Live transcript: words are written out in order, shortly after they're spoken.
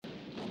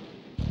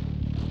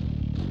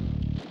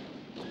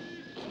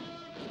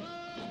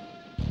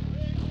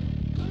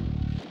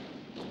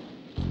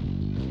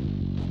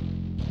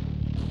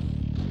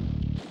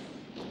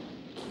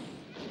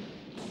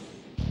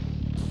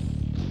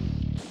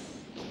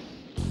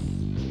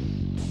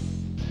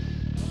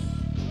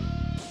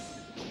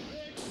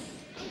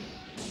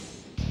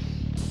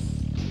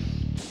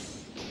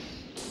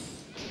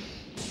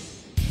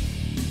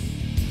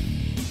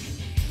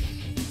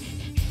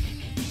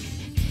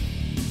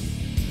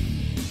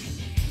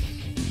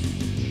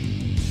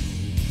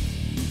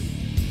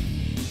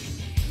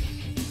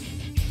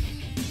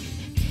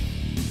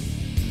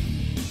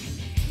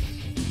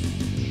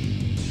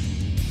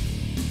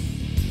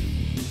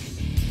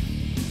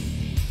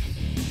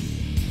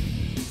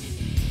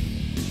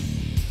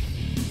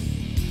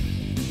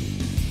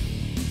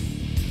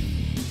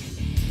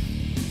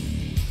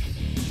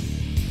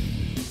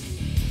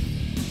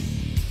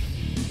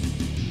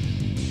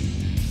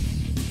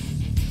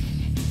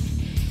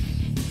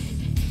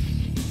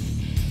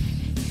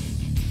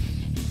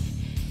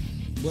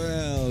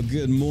Well,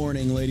 good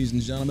morning, ladies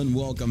and gentlemen.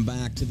 Welcome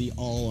back to the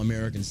All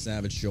American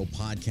Savage Show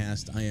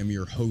podcast. I am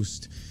your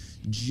host,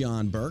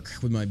 John Burke,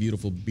 with my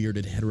beautiful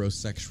bearded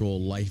heterosexual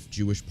life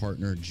Jewish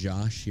partner,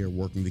 Josh, here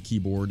working the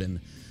keyboard and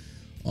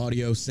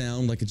audio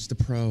sound like just a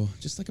pro,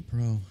 just like a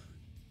pro.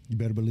 You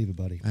better believe it,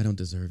 buddy. I don't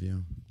deserve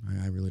you.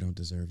 I really don't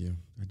deserve you.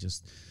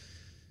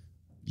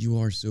 You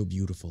are so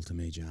beautiful to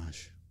me,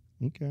 Josh.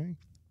 Okay.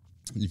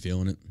 You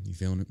feeling it? You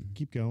feeling it?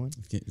 Keep going.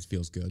 It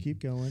feels good.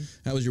 Keep going.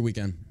 How was your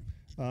weekend?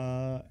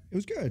 It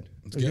was good.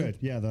 It was good?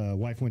 Yeah, the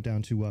wife went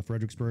down to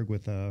Fredericksburg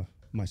with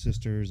my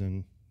sisters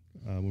and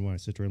one of my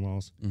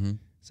sister-in-laws. Mm-hmm.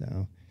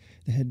 So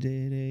they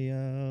did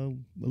a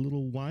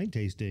little wine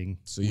tasting.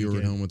 So you were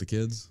at home with the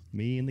kids?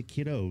 Me and the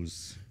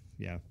kiddos.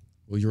 Yeah.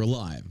 Well, you're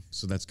alive,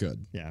 so that's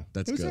good. Yeah.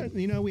 That's good.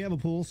 We have a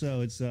pool,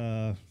 so it's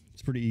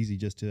pretty easy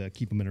just to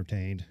keep them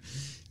entertained.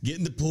 Get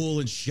in the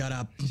pool and shut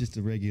up. Just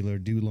a regular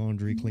do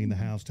laundry, clean the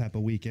house type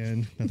of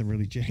weekend. Nothing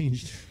really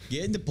changed.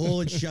 Get in the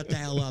pool and shut the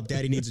hell up.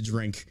 Daddy needs a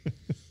drink.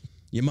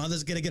 Your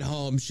mother's going to get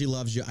home. She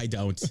loves you. I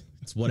don't.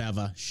 It's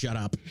whatever. Shut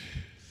up.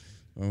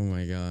 Oh,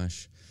 my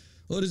gosh.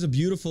 Well, it is a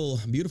beautiful,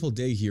 beautiful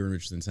day here in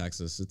Richardson,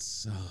 Texas.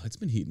 It's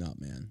been heating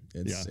up, man.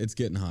 It's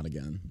getting hot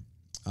again.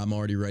 I'm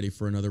already ready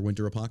for another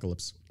winter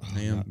apocalypse. Oh,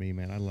 I am. Not me,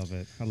 man. I love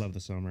it. I love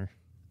the summer.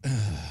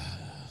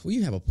 Well,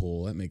 you have a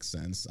pool. That makes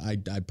sense. I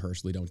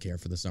personally don't care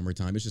for the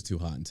summertime. It's just too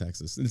hot in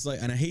Texas. And it's like,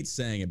 and I hate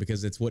saying it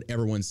because it's what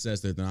everyone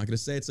says that they're not going to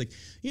say. It's like,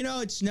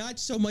 it's not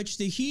so much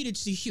the heat,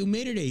 it's the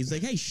humidity. It's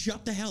like, hey,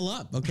 shut the hell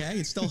up, okay?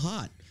 It's still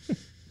hot.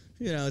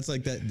 It's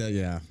like that.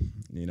 Yeah,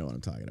 you know what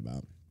I'm talking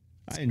about.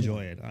 I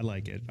enjoy it. I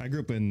like it. I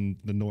grew up in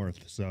the north,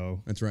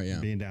 so that's right. Yeah,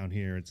 being down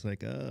here, it's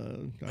like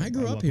I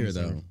grew up here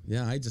though.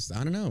 Yeah, I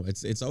don't know.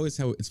 It's always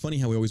it's funny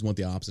how we always want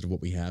the opposite of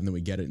what we have, and then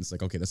we get it, and it's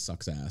like, okay, this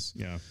sucks ass.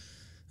 Yeah.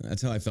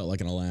 That's how I felt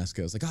like in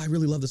Alaska. It's like, I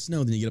really love the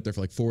snow. Then you get up there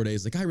for like 4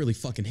 days. Like, I really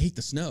fucking hate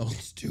the snow.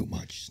 It's too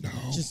much snow.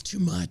 Just too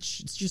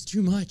much. It's just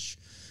too much.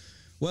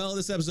 Well,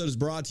 this episode is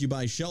brought to you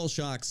by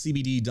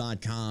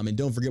ShellShockCBD.com. And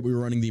don't forget, we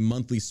were running the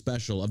monthly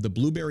special of the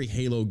Blueberry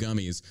Halo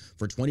Gummies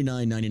for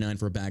 $29.99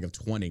 for a bag of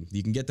 20.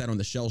 You can get that on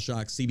the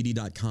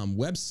ShellShockCBD.com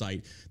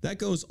website. That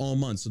goes all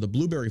month. So the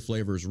blueberry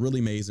flavor is really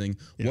amazing.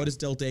 Yeah. What is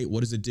Delta 8? What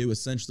does it do?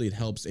 Essentially,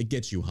 it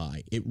gets you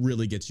high. It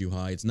really gets you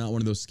high. It's not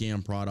one of those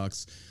scam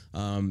products.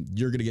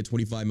 You're going to get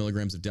 25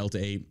 milligrams of Delta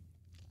 8.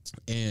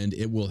 And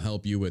it will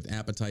help you with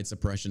appetite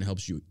suppression,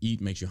 helps you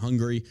eat, makes you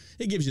hungry.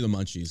 It gives you the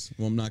munchies.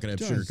 Well, I'm not going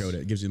to sugarcoat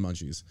it. It gives you the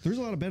munchies. There's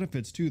a lot of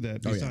benefits to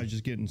that besides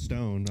just getting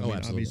stoned. I mean,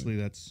 absolutely. Obviously,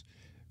 that's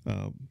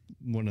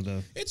one of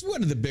the... It's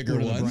one of the bigger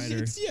ones.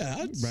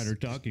 It's brighter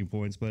talking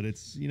points, but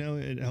it's,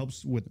 it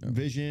helps with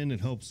vision. It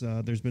helps...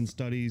 there's been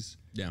studies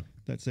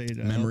that say it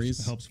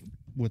helps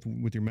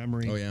with your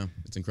memory. Oh, yeah.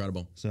 It's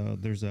incredible. So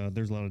there's a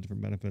lot of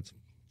different benefits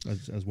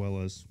as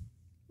well as...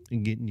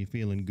 and getting you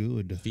feeling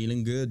good.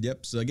 Feeling good,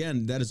 yep. So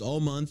again, that is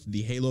all month.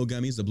 The Halo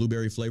Gummies, the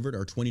blueberry flavored,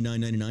 are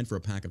 $29.99 for a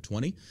pack of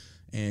 20.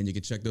 And you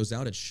can check those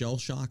out at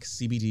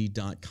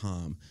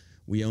ShellShockCBD.com.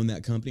 We own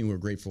that company. We're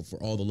grateful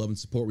for all the love and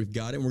support we've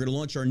got. And we're going to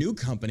launch our new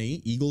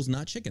company, Eagles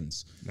Not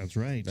Chickens. That's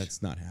right.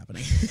 That's not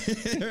happening.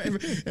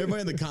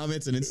 Everybody in the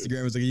comments and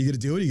Instagram is like, are you going to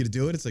do it? Are you going to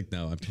do it? It's like,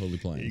 no, I'm totally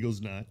playing. Eagles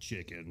Not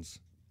Chickens.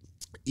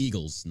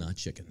 Eagles Not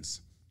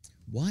Chickens.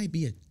 Why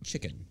be a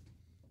chicken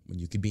when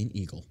you could be an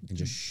eagle and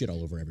just shit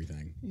all over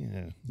everything?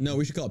 Yeah. No,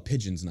 we should call it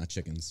pigeons, not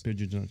chickens.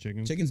 Pigeons, not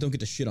chickens. Chickens don't get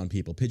to shit on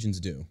people. Pigeons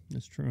do.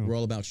 That's true. We're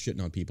all about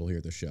shitting on people here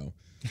at the show.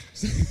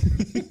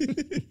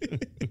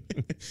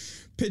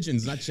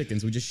 Pigeons, not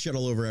chickens. We just shit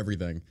all over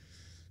everything.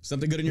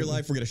 Something good in your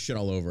life, we're going to shit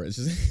all over it. It's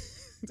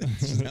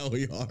just how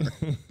we are.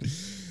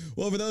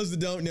 Well, for those that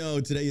don't know,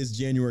 today is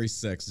January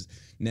 6th.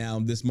 Now,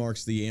 this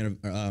marks the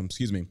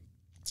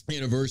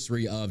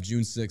anniversary of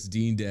June 6th,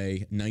 Dean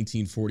Day,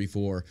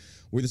 1944,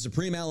 where the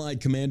Supreme Allied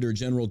Commander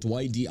General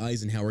Dwight D.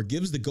 Eisenhower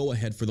gives the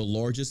go-ahead for the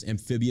largest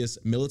amphibious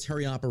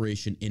military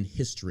operation in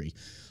history,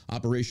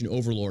 Operation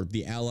Overlord,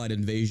 the Allied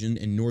invasion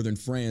in northern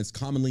France,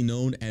 commonly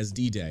known as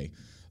D-Day.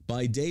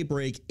 By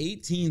daybreak,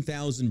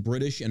 18,000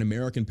 British and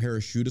American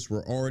parachutists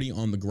were already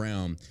on the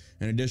ground.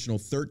 An additional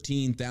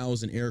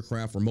 13,000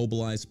 aircraft were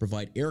mobilized to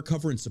provide air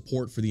cover and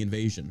support for the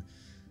invasion.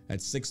 At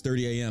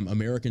 6:30 a.m.,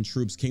 American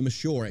troops came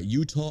ashore at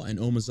Utah and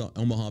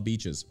Omaha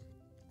beaches.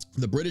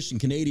 The British and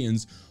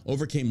Canadians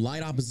overcame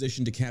light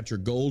opposition to capture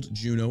Gold,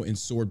 Juno, and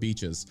Sword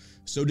beaches.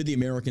 So did the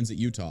Americans at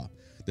Utah.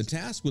 The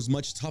task was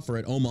much tougher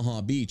at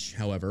Omaha Beach,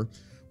 however,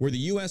 where the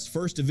U.S.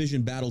 1st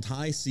Division battled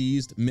high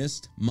seas,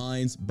 mist,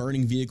 mines,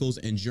 burning vehicles,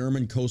 and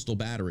German coastal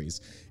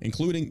batteries,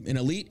 including an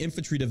elite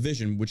infantry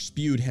division which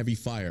spewed heavy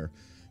fire.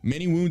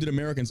 Many wounded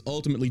Americans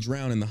ultimately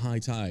drowned in the high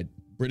tide.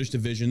 British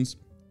divisions,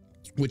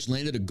 which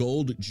landed at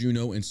Gold,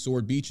 Juno, and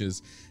Sword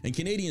beaches, and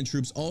Canadian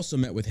troops also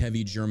met with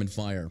heavy German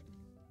fire.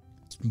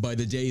 By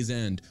the day's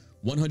end,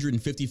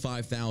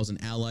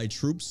 155,000 Allied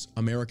troops,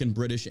 American,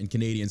 British, and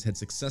Canadians had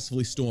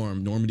successfully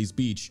stormed Normandy's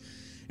beach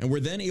and were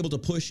then able to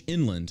push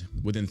inland.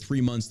 Within 3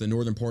 months, the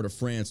northern part of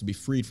France would be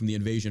freed from the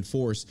invasion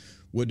force,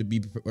 would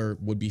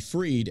be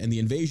freed, and the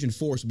invasion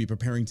force would be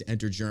preparing to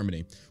enter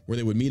Germany, where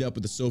they would meet up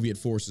with the Soviet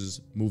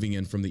forces moving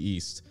in from the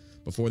east.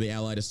 Before the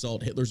Allied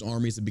assault, Hitler's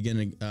armies at the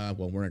beginning, well,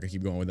 we're not going to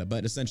keep going with that,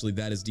 but essentially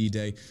that is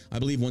D-Day. I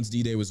believe once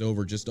D-Day was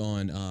over, just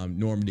on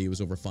Normandy, it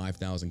was over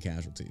 5,000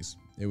 casualties.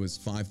 It was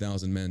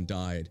 5,000 men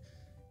died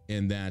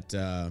in that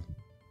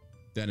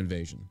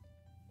invasion.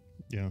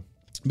 Yeah.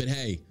 But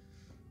hey,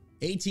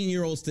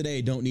 18-year-olds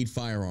today don't need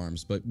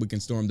firearms, but we can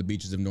storm the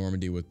beaches of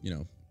Normandy with,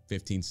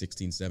 15,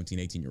 16, 17,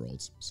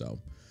 18-year-olds. So,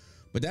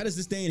 but that is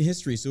this day in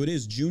history. So it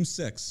is June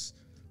 6th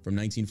from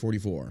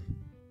 1944.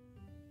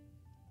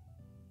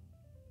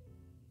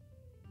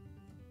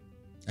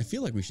 I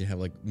feel like we should have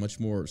like much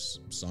more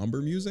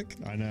somber music.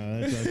 I know.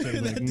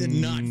 That's that did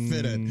not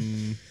fit it.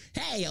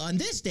 Hey, on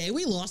this day,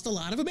 we lost a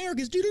lot of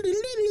Americans.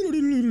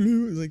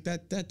 Like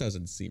that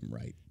doesn't seem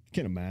right.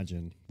 Can't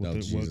imagine what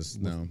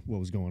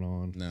was going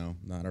on. No,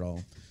 not at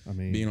all. I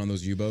mean, being on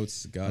those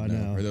U-boats, God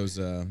no. Or those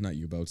not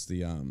U-boats,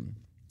 the oh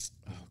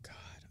God,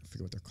 I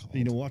forget what they're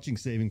called. Watching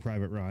Saving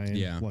Private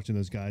Ryan, watching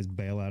those guys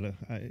bail out of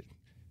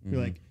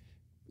you're like,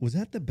 was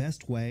that the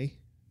best way?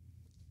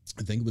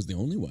 I think it was the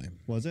only way.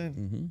 Was it?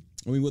 Mm-hmm.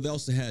 I mean, well, they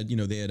also had,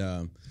 they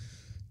had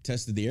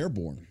tested the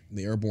airborne.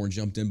 The airborne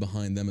jumped in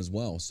behind them as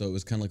well. So it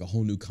was kind of like a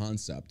whole new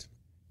concept.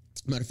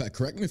 Matter of fact,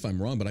 correct me if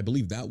I'm wrong, but I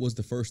believe that was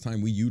the first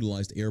time we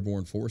utilized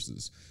airborne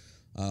forces.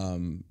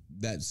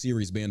 That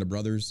series, Band of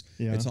Brothers,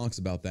 it talks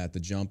about that, the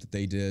jump that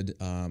they did.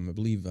 I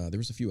believe there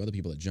was a few other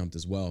people that jumped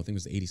as well. I think it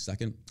was the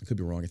 82nd. I could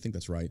be wrong. I think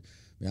that's right.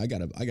 I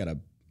got a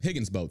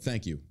Higgins boat.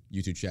 Thank you,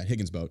 YouTube chat.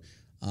 Higgins boat.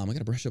 I got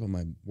to brush up on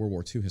my World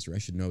War II history. I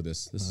should know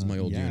this. This is my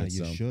old unit.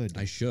 You should.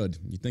 I should.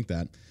 You'd think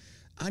that.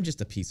 I'm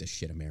just a piece of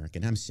shit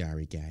American. I'm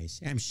sorry,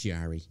 guys. I'm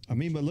sorry. I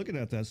mean, but looking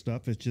at that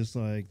stuff, it's just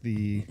like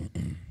the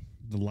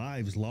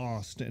lives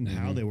lost and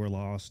how they were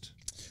lost.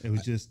 It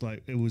was just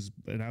like, it was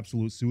an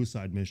absolute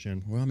suicide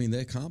mission. Well, I mean,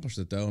 they accomplished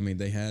it, though. I mean,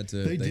 they had to.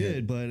 They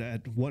did, but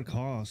at what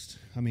cost?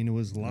 I mean, it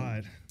was a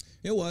lot.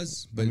 It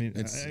was, but I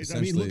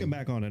mean, looking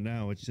back on it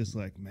now, it's just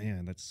like,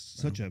 man, that's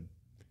such a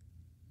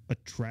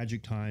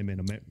tragic time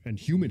in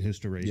human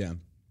history. Yeah.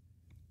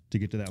 To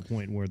get to that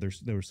point where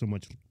there was so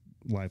much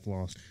life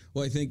lost.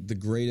 Well, I think the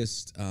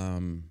greatest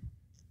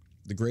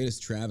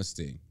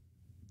travesty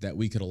that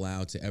we could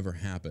allow to ever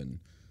happen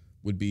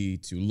would be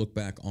to look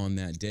back on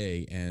that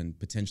day and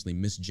potentially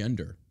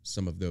misgender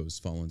some of those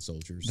fallen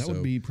soldiers. That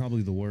would be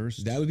probably the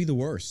worst. That would be the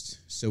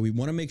worst. So we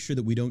want to make sure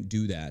that we don't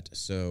do that.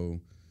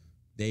 So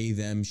they,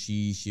 them,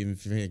 she,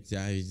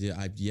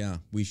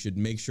 we should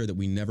make sure that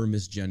we never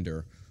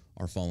misgender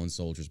our fallen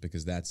soldiers,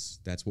 because that's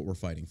what we're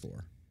fighting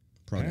for.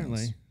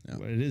 Pronouns.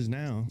 Apparently. It is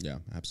now. Yeah,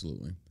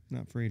 absolutely.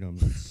 Not freedom.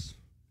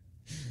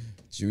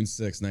 June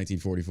 6,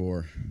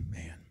 1944.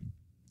 Man,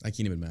 I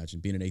can't even imagine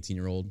being an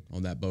 18-year-old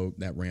on that boat,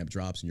 that ramp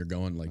drops, and you're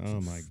going like, oh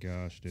my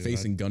gosh, dude.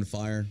 Facing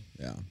gunfire.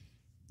 Yeah.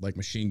 Like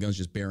machine guns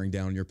just bearing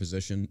down your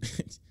position.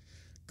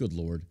 Good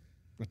Lord.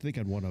 I think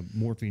I'd want a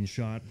morphine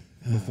shot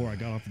before I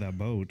got off of that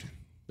boat.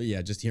 But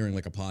yeah, just hearing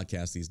like a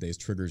podcast these days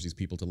triggers these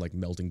people to like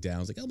melting down.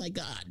 It's like, oh my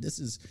God, this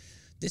is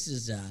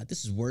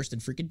worse than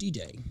freaking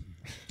D-Day.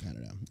 I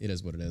don't know. It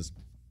is what it is.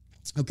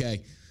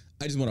 Okay.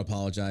 I just want to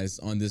apologize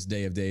on this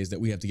day of days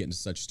that we have to get into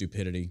such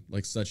stupidity,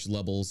 like such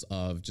levels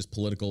of just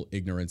political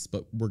ignorance,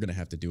 but we're going to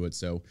have to do it.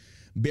 So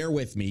bear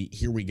with me.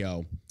 Here we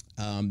go.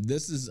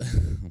 This is,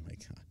 oh my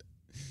God.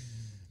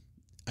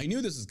 I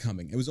knew this was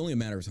coming. It was only a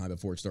matter of time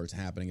before it starts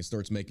happening. It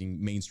starts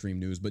making mainstream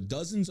news, but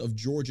dozens of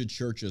Georgia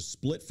churches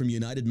split from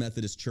United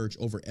Methodist Church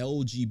over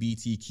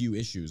LGBTQ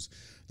issues.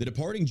 The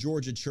departing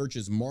Georgia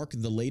churches mark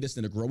the latest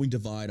in a growing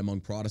divide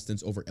among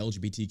Protestants over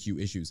LGBTQ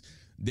issues.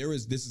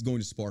 This is going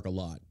to spark a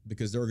lot,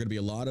 because there are going to be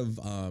a lot of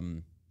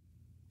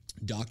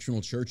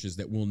doctrinal churches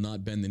that will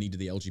not bend the knee to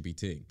the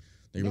LGBT.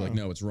 They were like,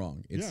 no, it's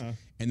wrong. And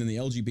then the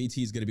LGBT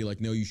is going to be like,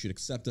 no, you should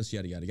accept us,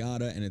 yada, yada,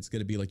 yada. And it's going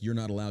to be like, you're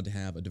not allowed to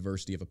have a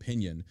diversity of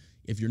opinion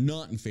if you're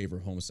not in favor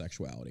of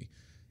homosexuality.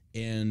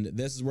 And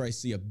this is where I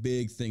see a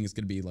big thing is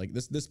going to be like,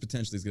 this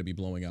potentially is going to be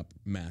blowing up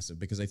massive,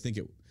 because I think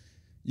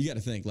you got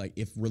to think, like,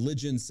 if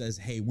religion says,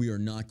 hey, we are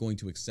not going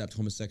to accept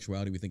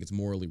homosexuality, we think it's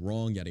morally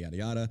wrong, yada, yada,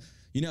 yada.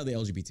 You know how the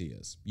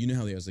LGBT is. You know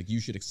how they is. Like, you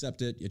should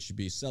accept it. It should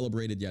be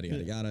celebrated, yada,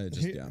 yada, yada. It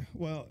just,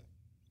 Well,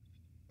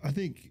 I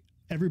think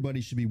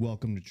everybody should be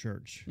welcome to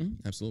church.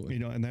 Mm-hmm, absolutely.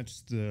 And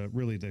that's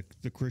really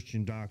the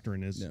Christian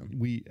doctrine is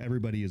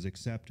everybody is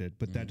accepted,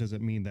 but that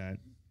doesn't mean that,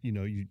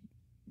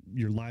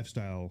 your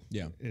lifestyle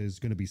is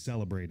going to be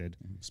celebrated.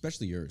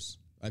 Especially yours.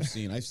 I've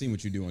seen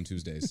what you do on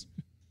Tuesdays.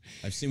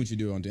 I've seen what you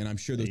do and I'm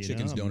sure those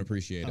chickens don't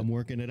appreciate it. I'm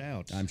working it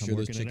out. I'm sure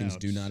those chickens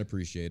do not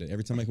appreciate it.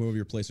 Every time I come over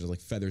your place, there's like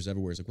feathers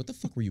everywhere. It's like, what the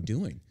fuck were you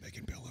doing?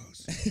 Making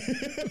pillows.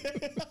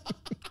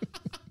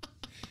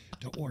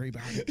 Don't worry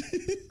about it.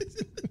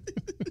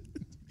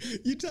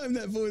 You timed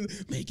that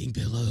voice. Making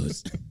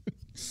pillows.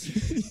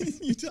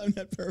 You timed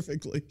that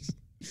perfectly.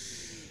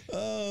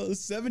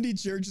 70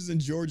 churches in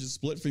Georgia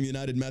split from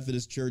United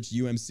Methodist Church,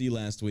 UMC,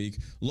 last week,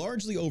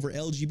 largely over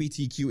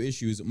LGBTQ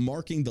issues,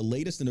 marking the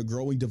latest in a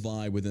growing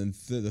divide within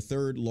the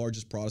third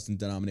largest Protestant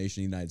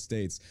denomination in the United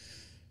States.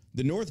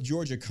 The North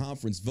Georgia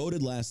Conference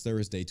voted last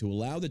Thursday to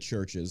allow the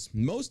churches,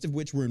 most of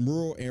which were in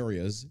rural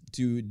areas,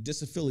 to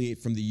disaffiliate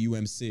from the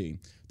UMC.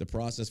 The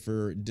process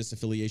for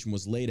disaffiliation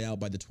was laid out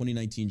by the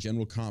 2019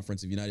 General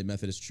Conference of United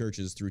Methodist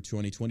Churches through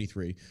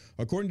 2023,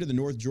 according to the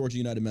North Georgia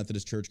United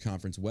Methodist Church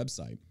Conference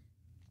website.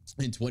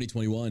 In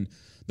 2021,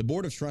 the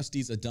Board of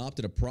Trustees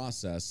adopted a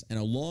process, and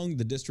along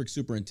the district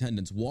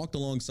superintendents walked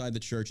alongside the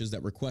churches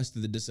that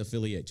requested the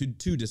disaffiliate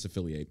to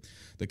disaffiliate.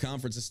 The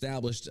conference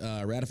established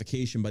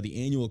ratification by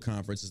the annual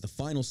conference as the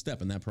final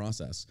step in that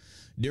process.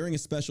 During a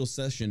special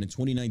session in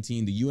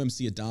 2019, the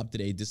UMC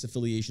adopted a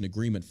disaffiliation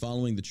agreement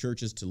following the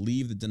churches to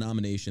leave the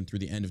denomination through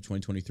the end of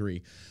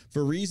 2023.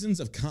 For reasons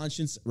of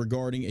conscience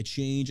regarding a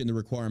change in the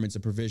requirements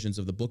and provisions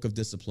of the Book of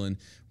Discipline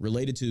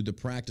related to the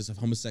practice of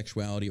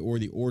homosexuality or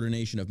the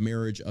ordination of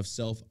marriage of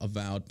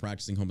self-avowed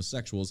practicing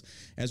homosexuals,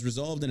 as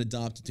resolved and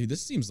adopted to.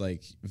 This seems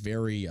like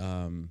very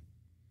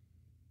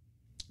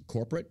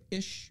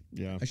corporate-ish,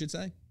 I should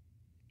say.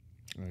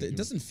 It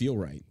doesn't feel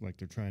right. Like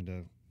they're trying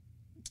to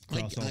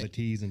cross all the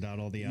T's and dot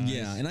all the I's.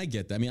 Yeah, and I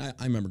get that. I mean, I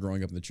remember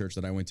growing up in the church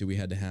that I went to, we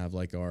had to have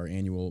like our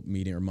annual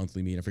meeting or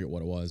monthly meeting. I forget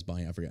what it was.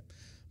 I forget.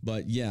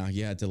 But yeah,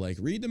 you had to like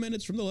read the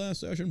minutes from the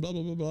last session, blah,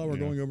 blah, blah, blah. We're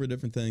going over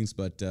different things.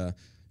 But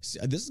this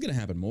is going to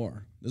happen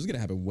more. This is going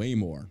to happen way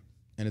more.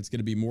 And it's going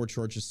to be more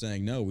churches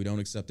saying, no, we don't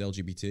accept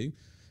LGBT.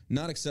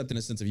 Not accept in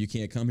a sense of you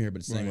can't come here, but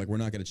it's saying like we're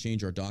not going to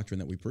change our doctrine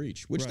that we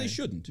preach, which they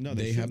shouldn't. No,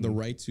 they have the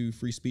right to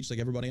free speech like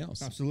everybody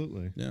else.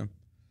 Absolutely. Yeah.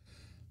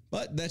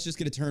 But that's just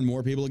going to turn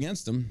more people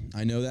against them.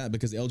 I know that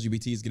because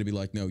LGBT is going to be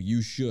like, no,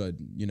 you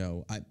should. You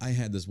know, I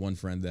had this one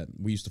friend that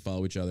we used to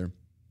follow each other,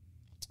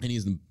 and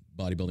he's in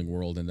the bodybuilding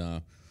world, and,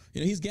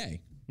 you know, he's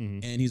gay,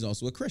 and he's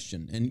also a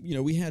Christian. And, you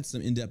know, we had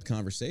some in-depth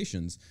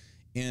conversations.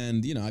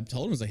 And, you know, I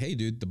told him, I was like, hey,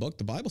 dude,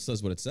 the Bible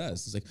says what it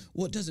says. It's like,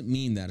 well, it doesn't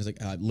mean that. It's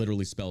like, it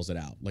literally spells it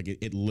out. Like,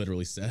 it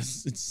literally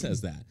says, it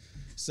says that.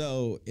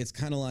 So it's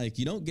kind of like,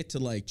 you don't get to,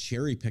 like,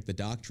 cherry pick the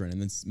doctrine and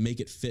then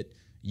make it fit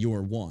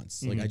your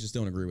wants. Like, I just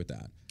don't agree with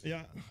that.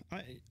 Yeah,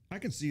 I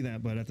can see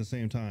that. But at the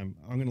same time,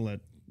 I'm going to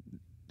let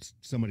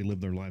somebody live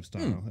their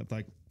lifestyle. If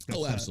like,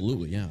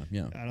 absolutely. Yeah.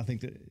 I don't think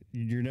that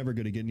you're never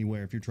going to get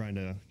anywhere if you're trying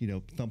to, you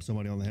know, thump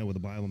somebody on the head with a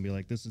Bible and be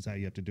like, this is how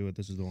you have to do it.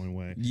 This is the only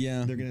way.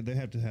 Yeah. They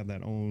have to have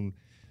that own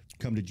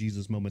come to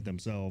Jesus moment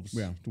themselves.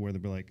 Yeah. To where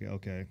they'll be like,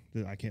 okay,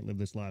 I can't live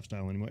this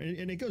lifestyle anymore.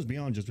 And it goes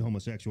beyond just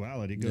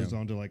homosexuality. It goes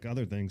on to like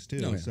other things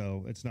too. Oh, yeah.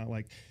 So it's not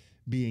like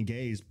being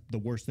gay is the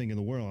worst thing in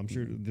the world. I'm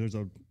sure there's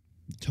a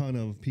ton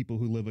of people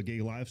who live a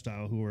gay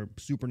lifestyle who are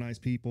super nice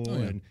people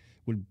and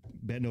would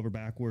bend over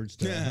backwards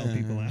to help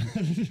people out.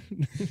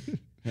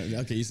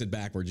 Okay, you said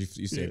backwards.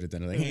 You saved it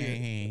then. Like,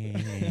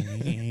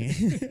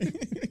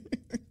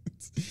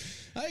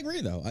 I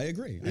agree, though. I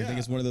agree. I think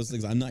it's one of those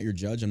things. I'm not your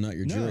judge. I'm not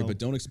your jury. But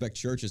don't expect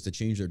churches to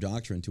change their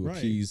doctrine to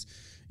appease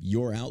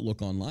your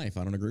outlook on life.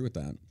 I don't agree with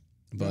that.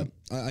 But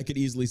I could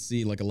easily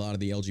see like a lot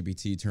of the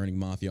LGBT turning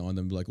mafia on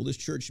them. Be like, well, this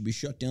church should be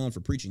shut down for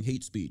preaching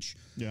hate speech.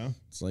 Yeah.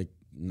 It's like,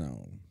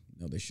 no,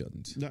 they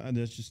shouldn't. No, and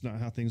that's just not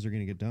how things are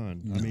going to get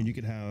done. No. I mean, you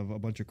could have a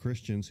bunch of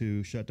Christians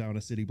who shut down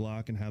a city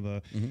block and have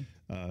a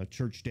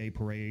church day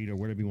parade or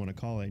whatever you want to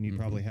call it, and you'd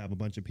probably have a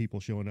bunch of people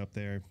showing up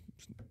there,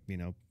 you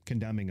know,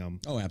 condemning them.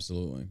 Oh,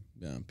 absolutely.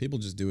 Yeah, people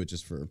just do it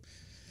just to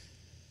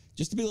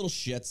be little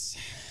shits.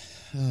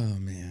 Oh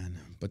man,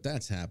 but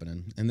that's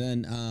happening. And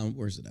then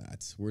where's it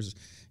at?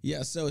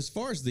 So as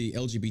far as the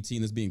LGBT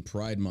and this being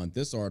Pride Month,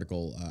 this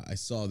article I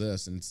saw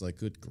this and it's like,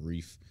 good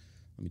grief.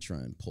 Let me try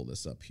and pull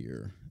this up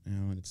here.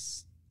 Oh, and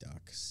it's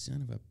stuck.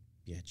 Son of a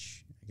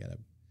bitch. I gotta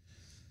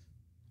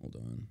hold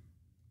on.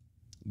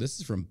 This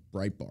is from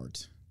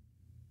Breitbart.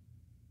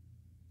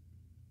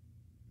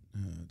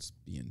 It's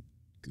being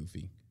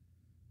goofy.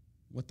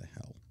 What the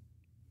hell?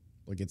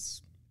 Like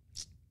it's.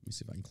 Let me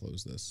see if I can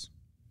close this.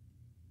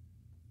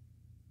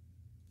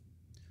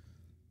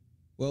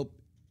 Well,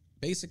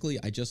 basically,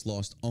 I just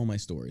lost all my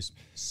stories.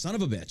 Son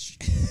of a bitch.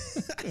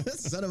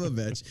 Son of a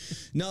bitch.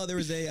 No, there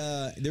was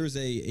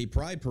a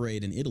pride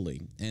parade in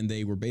Italy, and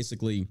they were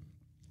basically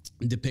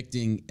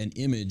depicting an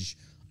image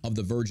of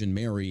the Virgin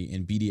Mary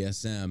in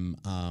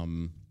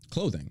BDSM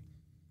clothing.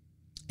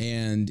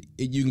 And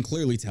you can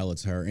clearly tell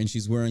it's her. And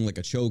she's wearing like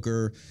a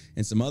choker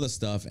and some other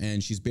stuff,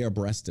 and she's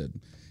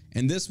bare-breasted.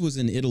 And this was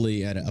in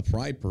Italy at a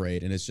pride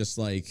parade, and it's just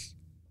like,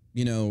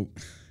 you know...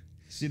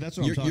 See, that's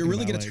what I'm talking about. You're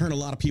really going to turn a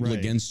lot of people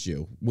against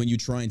you when you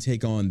try and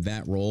take on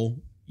that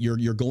role.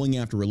 You're going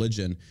after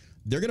religion.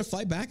 They're going to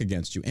fight back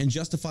against you, and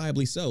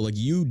justifiably so. Like,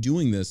 you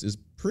doing this is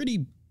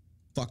pretty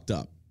fucked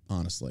up,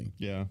 honestly.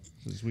 Yeah.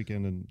 This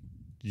weekend, and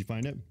did you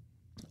find it?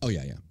 Oh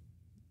yeah.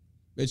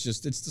 It's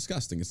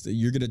disgusting.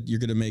 You're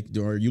gonna make.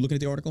 Are you looking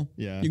at the article?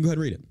 Yeah. You can go ahead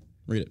and read it.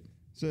 Read it.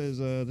 It says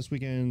this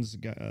weekend's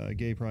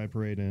gay pride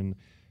parade in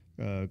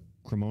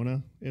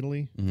Cremona,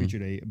 Italy,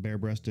 featured a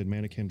bare-breasted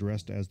mannequin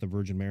dressed as the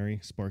Virgin Mary,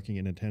 sparking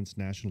an intense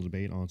national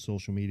debate on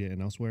social media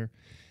and elsewhere.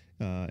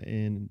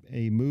 In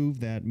a move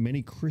that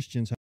many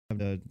Christians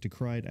have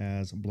decried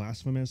as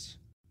blasphemous,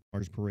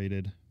 martyrs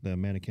paraded the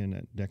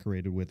mannequin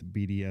decorated with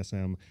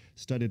BDSM,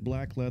 studded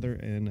black leather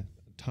and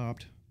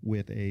topped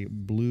with a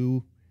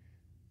blue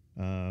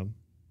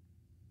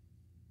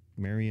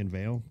Marion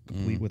Vale,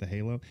 complete with a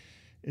halo.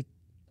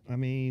 I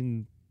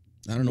mean,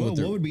 I don't know what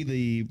would be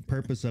the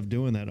purpose of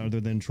doing that other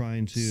than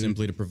trying to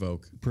simply to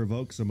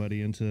provoke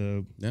somebody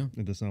into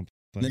something.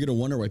 They're going to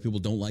wonder why people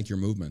don't like your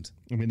movement.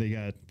 I mean, they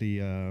got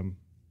the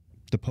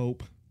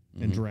Pope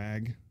and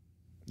drag.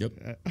 Yep.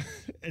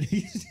 And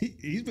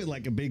he's been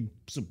like a big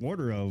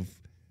supporter of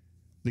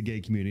the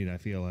gay community, I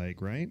feel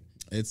like, right?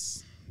 Dude,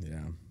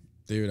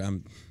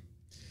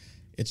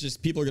 it's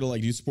just people are going to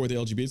like, do you support the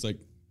LGBT? It's like,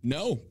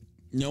 no,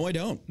 I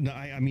don't. No,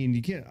 I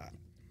mean,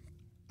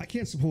 I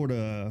can't support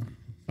a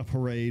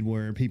parade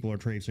where people are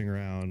traipsing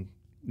around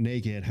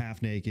naked,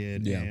 half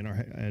naked,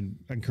 and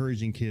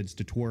encouraging kids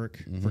to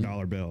twerk for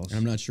dollar bills. And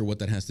I'm not sure what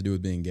that has to do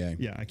with being gay.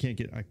 Yeah, I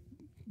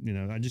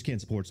just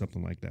can't support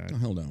something like that. Oh,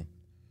 hell no.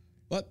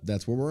 But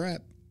that's where we're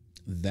at.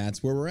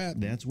 That's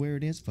where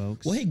it is,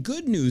 folks. Well, hey,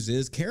 good news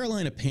is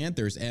Carolina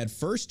Panthers add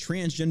first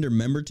transgender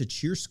member to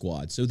cheer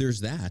squad. So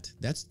there's that.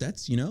 That's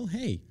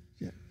hey.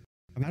 Yeah.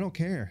 I mean, I don't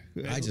care.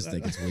 I just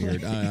think it's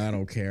weird. I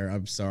don't care.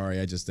 I'm sorry.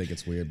 I just think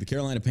it's weird. The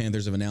Carolina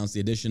Panthers have announced the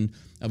addition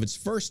of its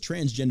first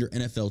transgender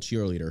NFL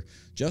cheerleader.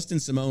 Justin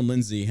Simone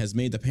Lindsay has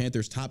made the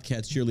Panthers Top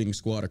Cats cheerleading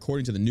squad,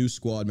 according to the new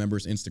squad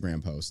member's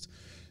Instagram post.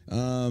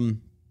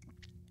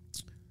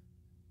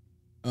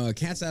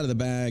 Cat's out of the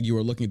bag. You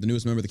are looking at the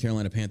newest member of the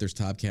Carolina Panthers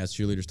Top Cats,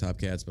 cheerleaders, Top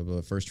Cats,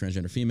 first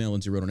transgender female.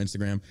 Lindsay wrote on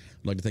Instagram,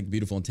 I'd like to thank the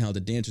beautiful and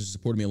talented dancers who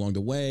supported me along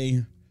the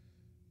way.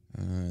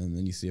 And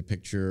then you see a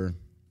picture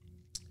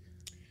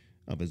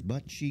of his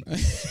butt cheek.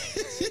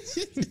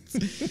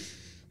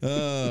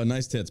 Oh,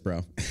 nice tits,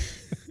 bro.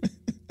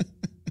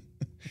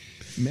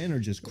 Men are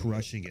just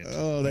crushing it.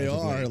 Oh, they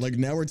are. Like,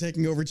 now we're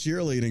taking over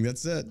cheerleading.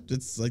 That's it.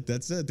 It's like,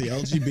 that's it. The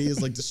LGB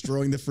is like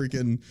destroying the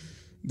freaking,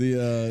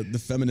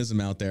 the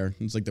feminism out there.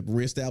 It's like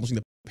reestablishing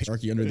the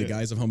patriarchy under the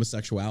guise of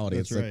homosexuality.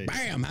 That's it's right. Like,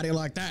 bam, how do you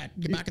like that?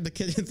 Get back in the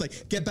kitchen. It's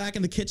like, get back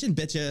in the kitchen,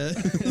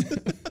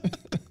 bitcha.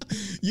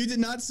 You did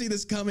not see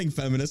this coming,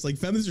 feminists. Like,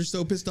 feminists are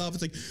so pissed off.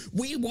 It's like,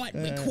 we want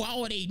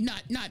equality,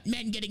 not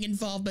men getting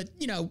involved, but,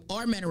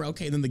 our men are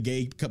okay. Then the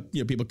gay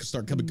people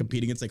start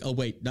competing. It's like, oh,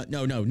 wait,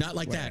 no, not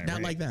like that.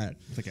 Not like that.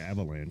 It's like an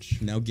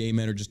avalanche. Now gay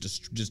men are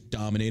just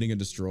dominating and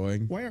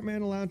destroying. Why aren't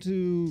men allowed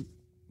to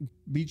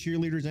be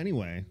cheerleaders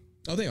anyway?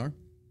 Oh, they are.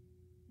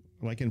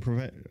 Like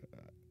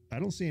I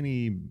don't see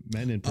any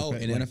men in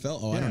NFL?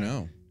 Oh, yeah. I don't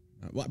know.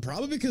 Well,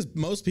 probably because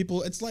most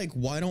people, it's like,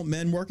 why don't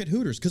men work at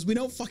Hooters? Because we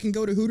don't fucking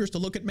go to Hooters to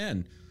look at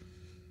men.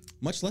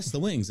 Much less the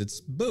wings.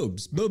 It's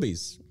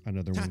boobies,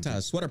 another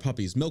tatas, sweater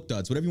puppies, milk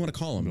duds, whatever you want to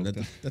call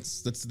them.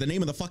 That's the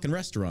name of the fucking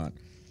restaurant.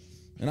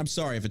 And I'm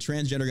sorry, if a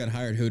transgender got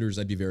hired at Hooters,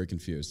 I'd be very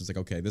confused. It's like,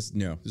 okay, this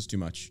is too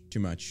much.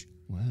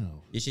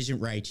 Wow. This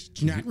isn't right.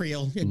 It's not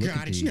real. Oh,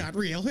 God, it's not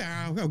real.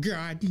 Oh,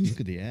 God. Look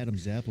at the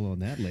Adam's apple on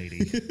that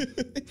lady.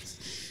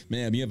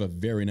 Ma'am, you have a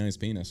very nice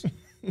penis.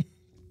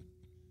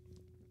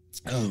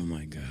 Oh,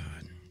 my God.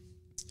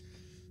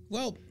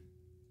 Well,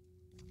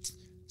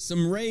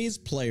 some Rays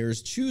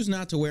players choose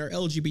not to wear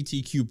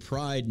LGBTQ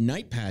pride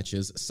night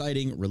patches,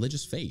 citing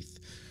religious faith.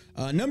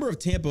 A number of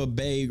Tampa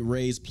Bay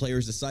Rays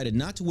players decided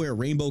not to wear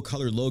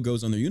rainbow-colored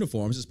logos on their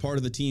uniforms as part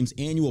of the team's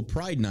annual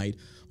Pride Night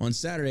on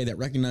Saturday that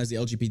recognized the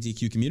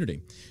LGBTQ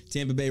community.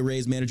 Tampa Bay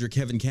Rays manager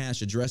Kevin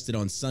Cash addressed it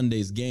on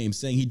Sunday's game,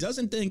 saying he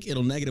doesn't think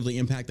it'll negatively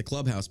impact the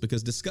clubhouse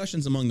because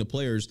discussions among the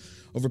players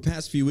over the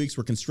past few weeks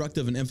were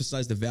constructive and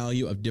emphasized the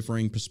value of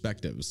differing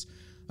perspectives.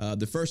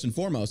 The first and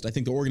foremost, I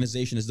think the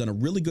organization has done a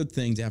really good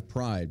thing to have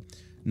Pride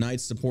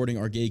Nights supporting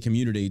our gay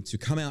community to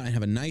come out and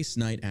have a nice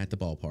night at the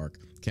ballpark,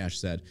 Cash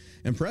said.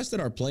 Impressed that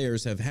our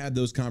players have had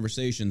those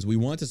conversations, we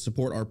want to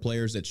support our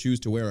players that choose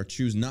to wear or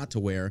choose not to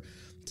wear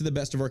to the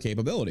best of our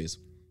capabilities.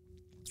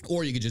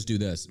 Or you could just do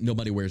this.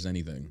 Nobody wears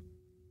anything.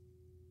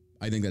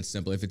 I think that's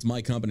simple. If it's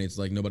my company, it's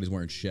like nobody's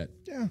wearing shit.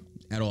 Yeah.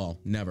 At all.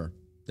 Never.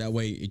 That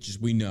way,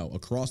 we know.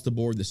 Across the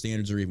board, the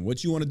standards are even.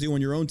 What you want to do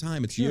on your own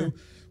time, it's you.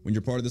 When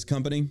you're part of this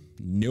company,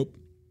 nope.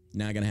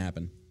 Not going to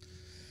happen.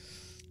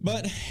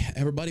 But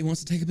everybody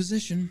wants to take a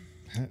position.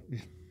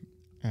 See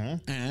what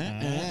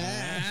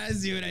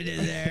I did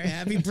there?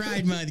 Happy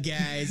Pride Month,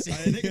 guys.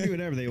 They can do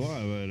whatever they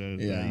want, but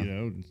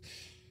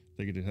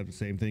they could have the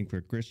same thing for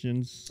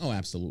Christians. Oh,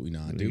 absolutely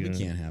not, dude. We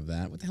can't have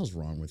that. What the hell's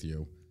wrong with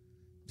you?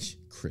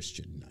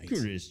 Christian night.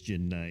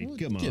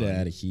 Come on. Get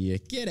out of here.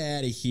 Get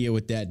out of here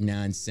with that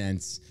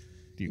nonsense.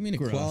 You mean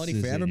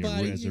equality for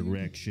everybody?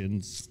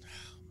 Resurrections. Oh,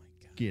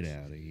 my God. Get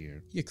out of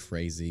here. You're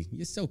crazy.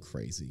 You're so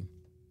crazy.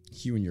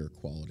 You and your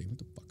equality. What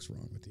the fuck's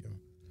wrong with you?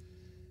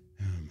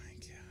 Oh, my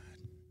God.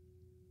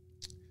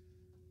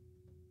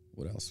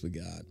 What else we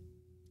got?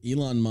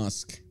 Elon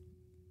Musk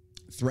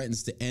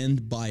threatens to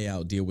end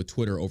buyout deal with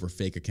Twitter over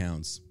fake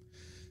accounts.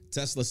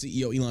 Tesla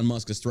CEO Elon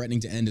Musk is threatening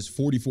to end his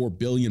 $44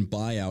 billion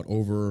buyout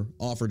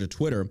offer to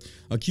Twitter,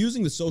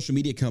 accusing the social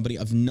media company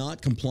of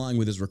not complying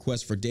with his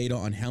request for data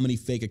on how many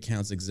fake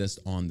accounts exist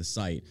on the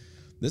site.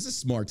 This is a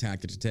smart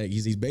tactic to take.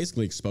 He's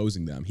basically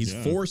exposing them. He's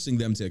forcing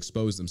them to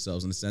expose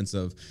themselves in the sense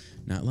of,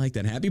 not like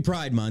that. Happy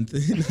Pride Month.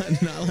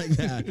 not like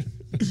that.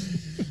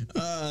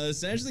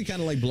 essentially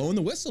kind of like blowing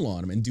the whistle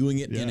on him and doing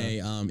it in a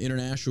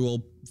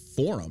international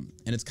forum.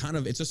 And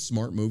it's a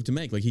smart move to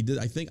make. Like he did,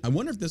 I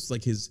wonder if this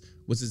like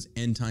was his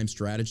end time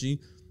strategy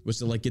was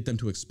to like get them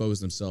to expose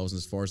themselves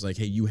as far as like,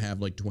 hey, you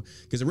have like,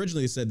 because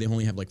originally they said they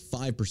only have like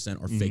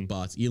 5% are fake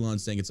bots.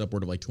 Elon's saying it's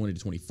upward of like 20 to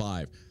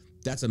 25.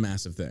 That's a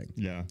massive thing.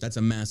 Yeah. That's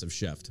a massive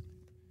shift.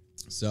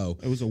 So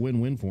it was a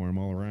win-win for him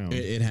all around.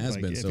 It has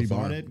been so far. If he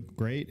bought it,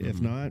 great.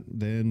 If not,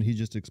 then he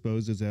just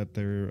exposes that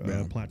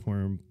their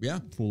platform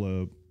full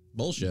of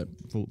bullshit.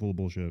 Full of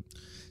bullshit.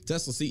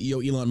 Tesla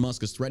CEO Elon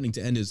Musk is threatening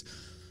to end his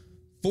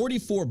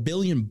 $44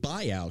 billion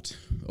buyout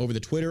over the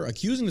Twitter,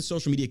 accusing the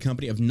social media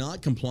company of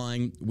not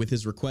complying with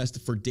his request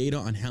for data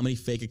on how many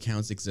fake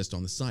accounts exist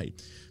on the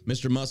site.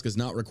 Mr. Musk is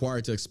not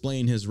required to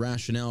explain his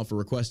rationale for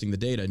requesting the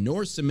data,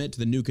 nor submit to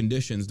the new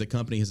conditions the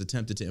company has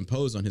attempted to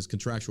impose on his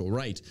contractual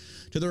right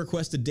to the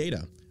requested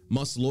data.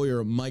 Musk's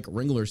lawyer Mike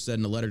Ringler said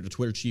in a letter to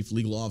Twitter Chief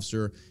Legal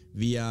Officer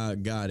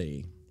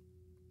Viagati.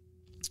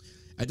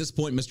 At this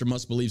point, Mr.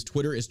 Musk believes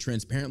Twitter is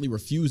transparently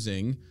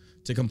refusing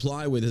to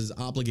comply with his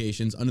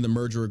obligations under the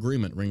merger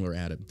agreement, Ringler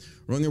added.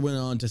 Ringler went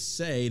on to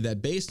say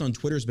that based on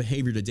Twitter's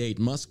behavior to date,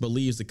 Musk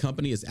believes the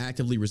company is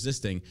actively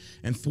resisting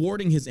and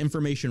thwarting his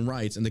information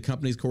rights and the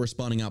company's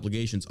corresponding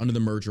obligations under the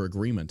merger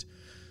agreement.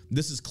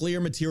 This is clear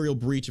material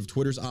breach of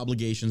Twitter's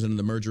obligations under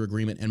the merger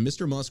agreement, and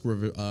Mr. Musk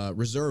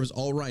reserves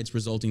all rights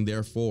resulting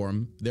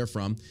therefrom,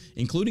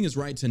 including his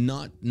right to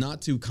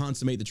not to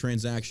consummate the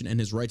transaction and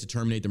his right to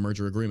terminate the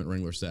merger agreement,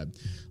 Ringler said.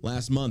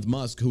 Last month,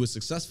 Musk, who was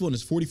successful in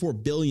his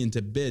 $44 billion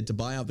to bid to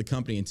buy out the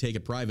company and take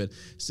it private,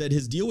 said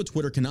his deal with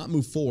Twitter cannot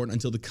move forward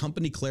until the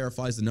company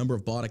clarifies the number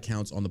of bot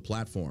accounts on the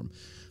platform.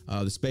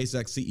 The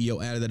SpaceX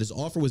CEO added that his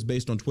offer was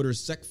based on Twitter's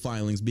SEC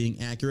filings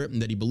being accurate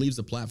and that he believes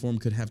the platform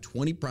could have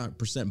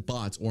 20%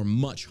 bots or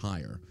much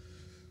higher.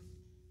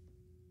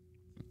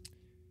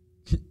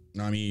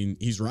 I mean,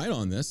 he's right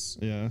on this.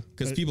 Yeah.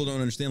 Because people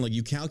don't understand, like,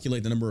 you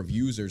calculate the number of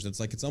users.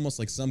 It's almost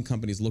like some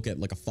companies look at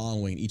like a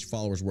following and each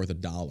follower is worth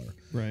 $1.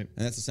 Right. And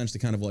that's essentially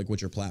kind of like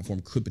what your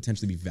platform could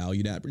potentially be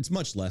valued at. But it's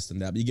much less than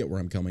that. But you get where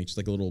I'm coming. Just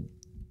like a little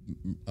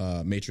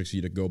matrix for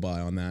you to go by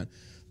on that.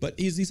 But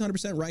he's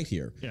 100% right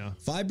here. Yeah.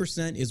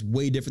 5% is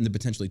way different than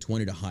potentially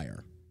 20 to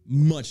higher.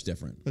 Much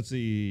different. Let's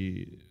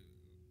see.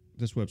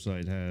 This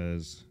website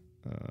has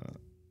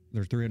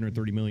there's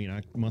 330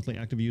 million monthly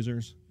active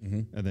users,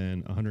 and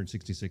then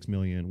 166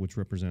 million, which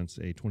represents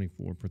a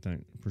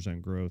 24%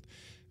 growth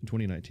in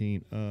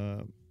 2019.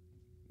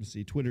 Let's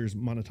see. Twitter's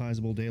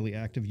monetizable daily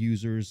active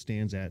users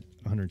stands at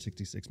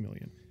 166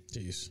 million.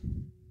 Jeez.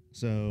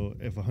 So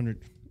if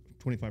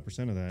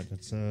 125% of that,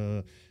 that's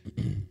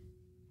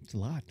it's a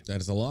lot.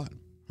 That is a lot.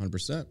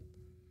 100%.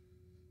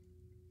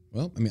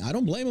 Well, I mean, I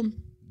don't blame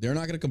them. They're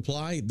not going to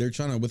comply. They're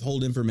trying to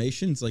withhold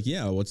information. It's like,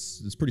 yeah,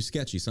 it's pretty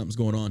sketchy. Something's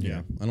going on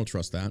here. I don't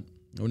trust that.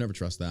 I would never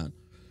trust that.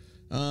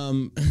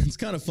 It's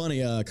kind of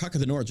funny. Cock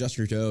of the North,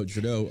 Justin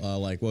Trudeau,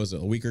 like, what was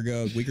it, a week or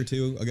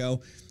two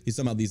ago? He's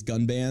talking about these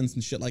gun bans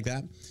and shit like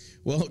that.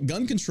 Well,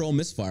 gun control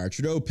misfire.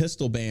 Trudeau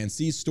pistol ban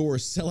sees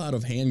stores sell out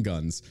of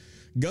handguns.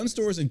 Gun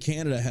stores in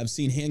Canada have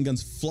seen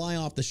handguns fly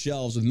off the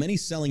shelves, with many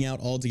selling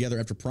out altogether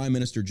after Prime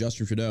Minister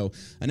Justin Trudeau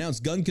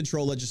announced gun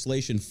control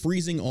legislation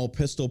freezing all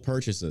pistol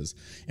purchases.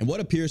 And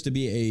what appears to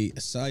be a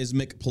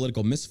seismic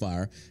political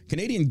misfire,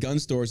 Canadian gun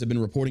stores have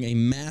been reporting a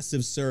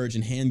massive surge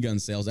in handgun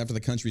sales after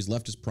the country's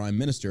leftist Prime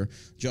Minister,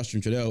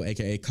 Justin Trudeau,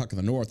 aka Cock of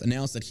the North,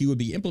 announced that he would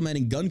be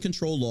implementing gun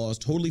control laws,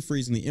 totally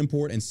freezing the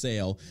import and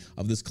sale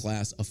of this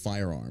class of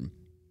firearm.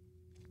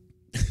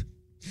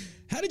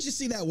 How did you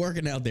see that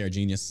working out there,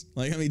 genius?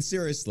 Like, I mean,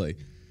 seriously.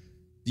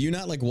 Do you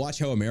not, like, watch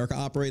how America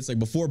operates? Like,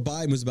 before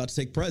Biden was about to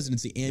take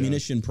presidency,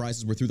 ammunition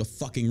prices were through the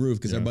fucking roof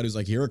because everybody was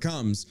like, here it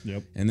comes.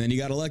 Yep. And then he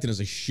got elected and it was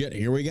like, shit,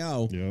 here we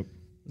go. Yep.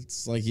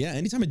 It's like, yeah,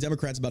 anytime a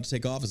Democrat's about to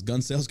take office,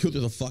 gun sales go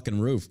through the fucking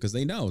roof because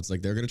they know. It's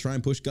like they're going to try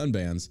and push gun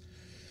bans.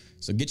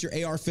 So get your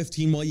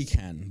AR-15 while you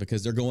can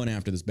because they're going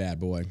after this bad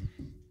boy.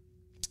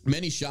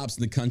 Many shops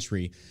in the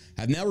country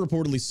have now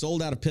reportedly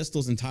sold out of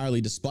pistols entirely,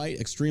 despite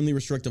extremely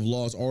restrictive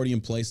laws already in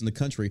place in the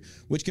country,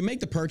 which can make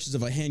the purchase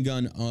of a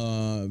handgun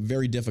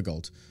very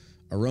difficult,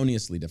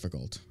 erroneously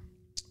difficult.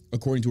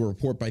 According to a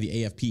report by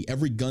the AFP,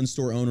 every gun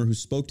store owner who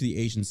spoke to the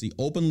agency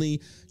openly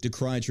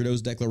decried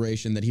Trudeau's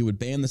declaration that he would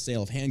ban the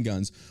sale of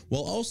handguns,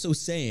 while also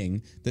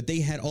saying that they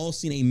had all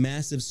seen a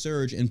massive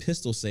surge in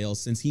pistol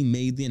sales since he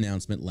made the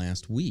announcement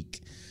last week.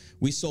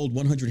 We sold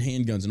 100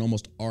 handguns and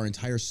almost our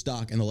entire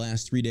stock in the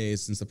last 3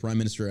 days since the Prime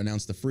Minister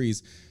announced the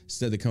freeze,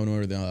 said the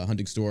co-owner of the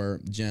hunting store,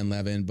 Jan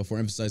Levin, before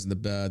emphasizing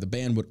the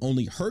ban would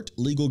only hurt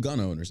legal gun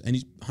owners. And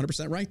he's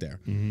 100% right there.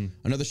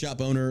 Another shop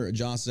owner,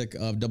 Josic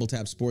of Double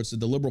Tap Sports, said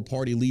the Liberal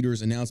Party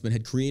leader's announcement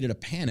had created a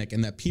panic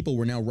and that people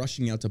were now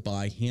rushing out to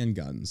buy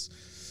handguns.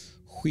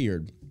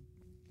 Weird.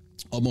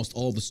 Almost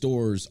all the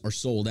stores are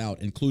sold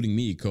out, including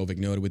me, Kovic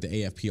noted, with the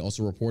AFP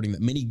also reporting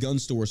that many gun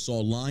stores saw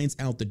lines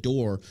out the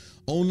door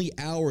only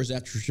hours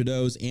after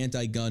Trudeau's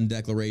anti-gun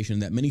declaration,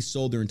 that many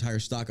sold their entire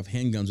stock of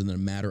handguns in a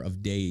matter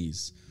of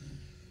days.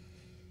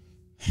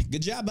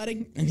 Good job,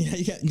 buddy.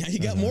 Now you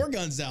got more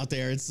guns out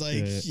there. It's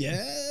like,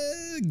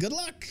 yeah, good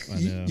luck.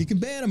 You can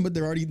ban them, but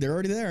they're already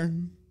there.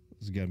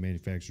 This got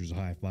manufacturers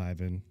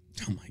high-fiving.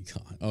 Oh my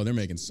God. Oh, they're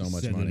making so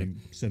much money.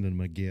 Sending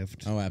them a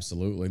gift. Oh,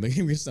 absolutely. They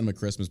can send them a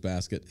Christmas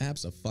basket.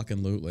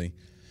 Abso-fucking-lutely.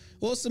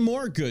 Well, some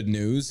more good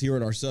news here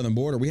at our southern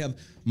border. We have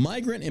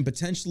migrant and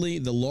potentially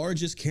the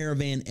largest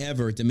caravan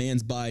ever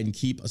demands Biden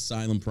keep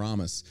asylum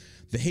promise.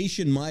 The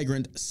Haitian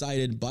migrant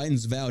cited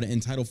Biden's vow to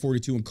end Title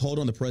 42 and called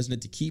on the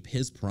president to keep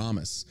his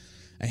promise.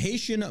 A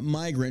Haitian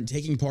migrant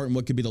taking part in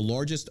what could be the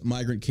largest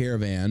migrant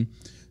caravan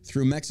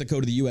through Mexico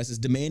to the U.S. is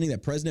demanding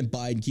that President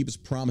Biden keep his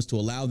promise to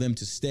allow them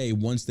to stay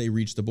once they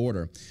reach the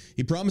border.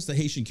 He promised the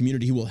Haitian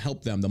community he will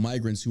help them. The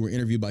migrants who were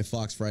interviewed by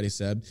Fox Friday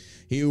said,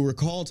 he will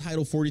recall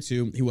Title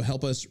 42. He will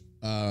help us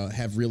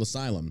have real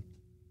asylum.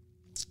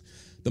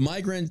 The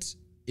migrant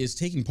is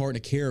taking part in a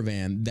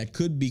caravan that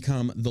could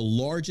become the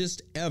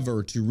largest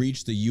ever to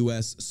reach the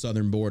U.S.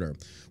 southern border.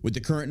 With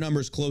the current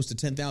numbers close to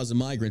 10,000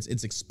 migrants,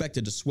 it's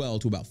expected to swell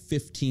to about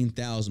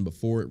 15,000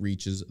 before it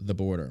reaches the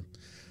border.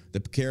 The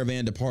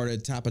caravan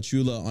departed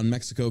Tapachula on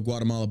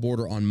Mexico-Guatemala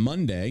border on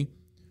Monday.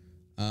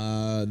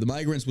 The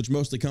migrants, which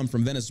mostly come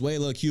from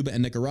Venezuela, Cuba,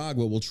 and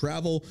Nicaragua, will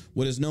travel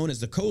what is known as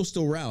the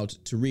coastal route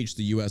to reach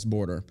the U.S.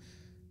 border.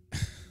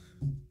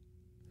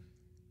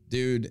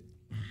 Dude,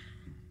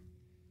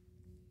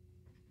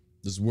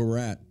 this is where we're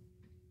at.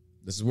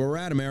 This is where we're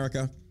at,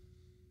 America.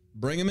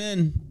 Bring them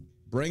in.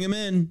 Bring them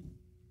in.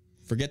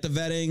 Forget the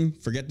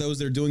vetting. Forget those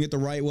that are doing it the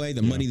right way.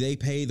 The money they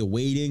pay, the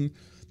waiting,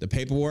 the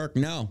paperwork.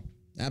 No,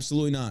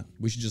 absolutely not.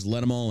 We should just let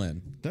them all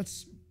in.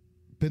 That's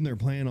been their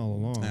plan all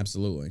along.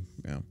 Absolutely,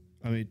 yeah.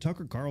 I mean,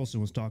 Tucker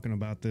Carlson was talking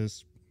about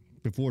this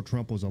before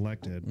Trump was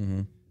elected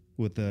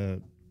with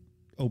the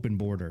open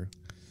border.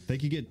 They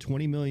could get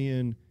 20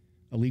 million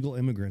illegal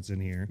immigrants in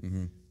here.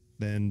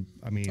 Then,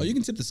 I mean... Oh, you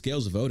can tip the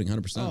scales of voting,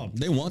 100%. Oh,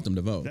 they want them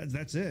to vote.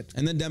 That's it.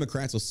 And then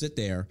Democrats will sit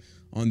there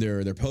on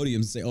their podiums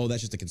and say, oh, that's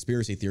just a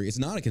conspiracy theory. It's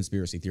not a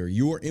conspiracy theory.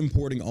 You are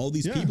importing all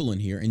these people in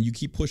here, and you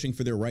keep pushing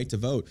for their right to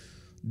vote.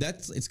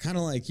 It's kind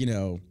of like, you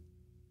know...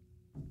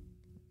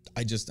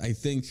 I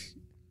think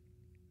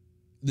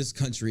this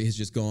country has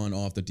just gone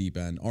off the deep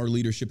end. Our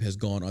leadership has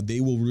gone...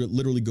 They will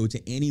literally go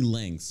to any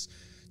lengths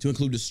to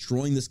include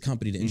destroying this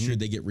company to ensure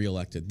they get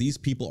reelected. These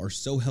people are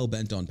so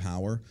hell-bent on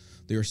power.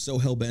 They are so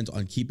hell-bent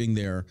on keeping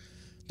the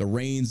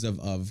reins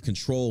of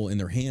control in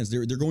their hands.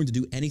 They're going to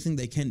do anything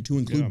they can to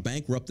include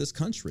bankrupt this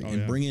country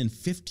and bring in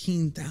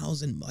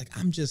 15,000. Like,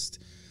 I'm just,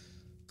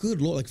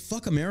 good Lord, like,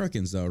 fuck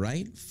Americans though,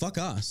 right? Fuck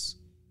us.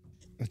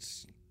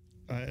 It's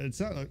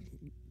not like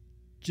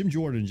Jim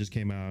Jordan just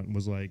came out and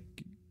was like,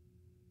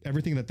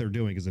 everything that they're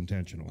doing is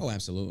intentional. Oh,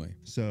 absolutely.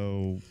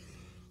 So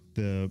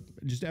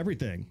just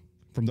everything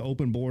from the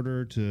open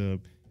border to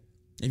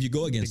if you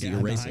go against it, you're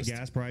racist. High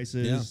gas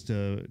prices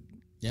to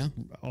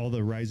all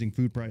the rising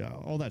food price,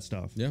 all that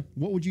stuff. Yeah.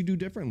 What would you do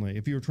differently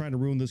if you were trying to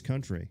ruin this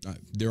country?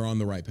 They're on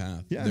the right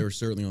path. Yeah. They're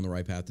certainly on the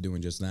right path to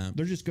doing just that.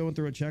 They're just going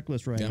through a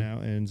checklist right now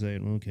and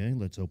saying, okay,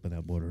 let's open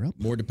that border up.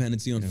 More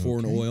dependency on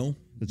foreign oil.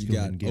 You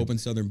got open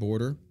southern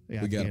border.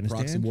 We got a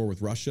proxy war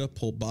with Russia,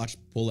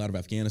 pull out of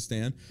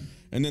Afghanistan.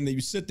 And then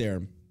you sit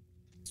there.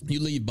 You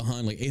leave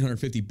behind like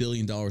 $850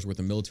 billion worth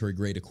of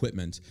military-grade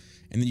equipment,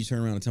 and then you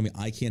turn around and tell me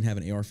I can't have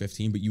an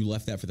AR-15, but you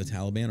left that for the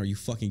Taliban? Are you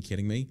fucking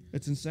kidding me?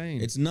 It's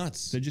insane. It's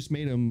nuts. They just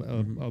made him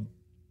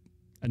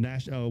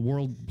a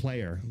world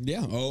player.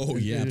 Yeah. Oh,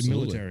 yeah,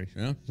 absolutely. Military.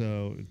 Yeah.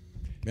 So,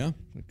 yeah.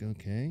 Like,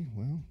 okay,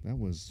 well, that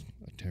was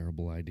a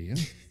terrible idea.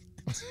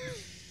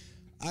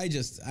 I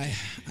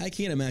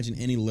can't imagine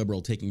any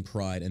liberal taking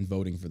pride in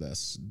voting for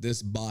this.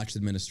 This botched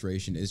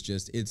administration is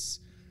it's...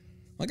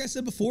 Like I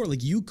said before,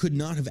 like you could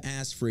not have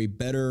asked for a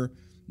better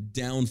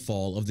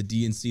downfall of the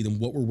DNC than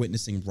what we're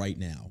witnessing right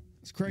now.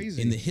 It's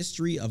crazy. In the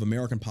history of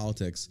American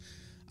politics,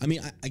 I mean,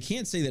 I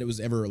can't say that it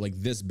was ever like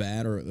this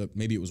bad or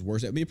maybe it was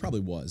worse. I mean, it probably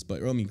was,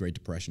 but I mean, Great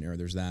Depression era,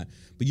 there's that.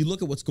 But you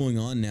look at what's going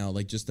on now,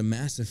 like just the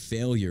massive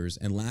failures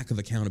and lack of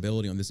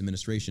accountability on this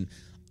administration.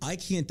 I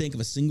can't think of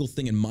a single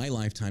thing in my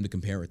lifetime to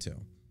compare it to.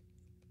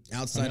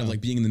 Outside of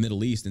like being in the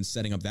Middle East and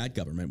setting up that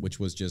government, which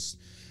was just...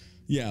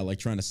 Yeah, like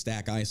trying to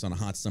stack ice on a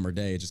hot summer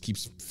day. It just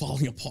keeps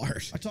falling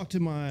apart. I talked to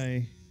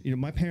my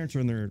parents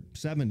are in their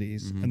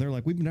 70s, and they're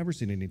like, we've never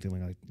seen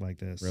anything like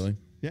this. Really?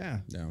 Yeah.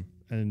 Yeah.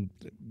 And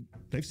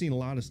they've seen a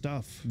lot of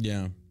stuff.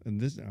 Yeah. And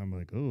this, I'm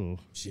like, oh.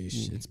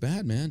 Sheesh. It's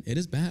bad, man. It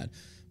is bad.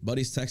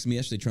 Buddy's texting me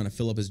yesterday trying to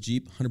fill up his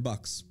Jeep.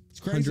 $100. It's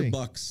crazy.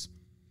 $100.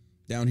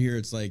 Down here,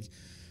 it's like,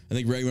 I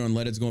think regular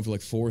unleaded's going for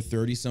like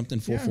 $430 something,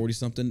 $440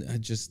 something.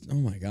 Oh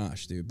my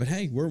gosh, dude. But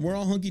hey, we're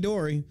all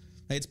hunky-dory.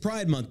 Hey, it's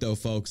Pride Month, though,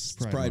 folks.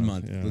 It's Pride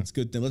Month. Yeah. That's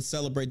good. Let's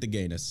celebrate the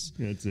gayness.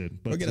 That's it.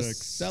 We're gonna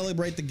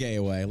celebrate the gay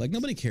away. Like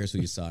nobody cares who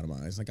you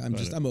sodomize. Like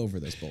I'm over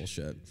this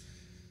bullshit.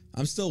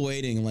 I'm still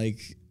waiting. Like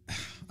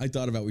I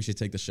thought about we should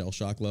take the Shell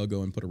Shock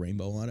logo and put a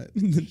rainbow on it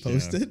and then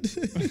post it,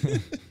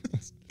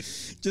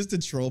 just to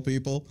troll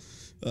people.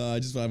 I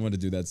wanted to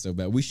do that so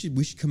bad. We should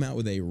come out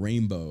with a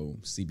rainbow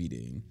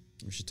CBD.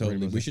 We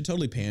should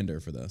totally pander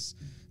for this.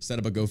 Set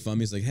up a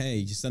GoFundMe. It's like, hey,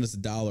 you send us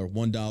 $1.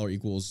 $1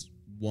 equals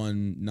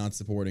one not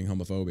supporting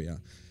homophobia.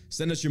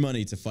 Send us your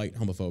money to fight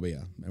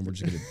homophobia, and we're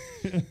just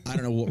gonna. I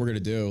don't know what we're gonna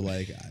do.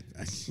 Like,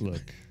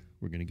 look,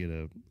 we're gonna get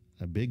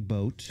a big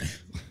boat.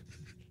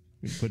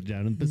 We put it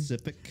down in the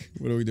Pacific.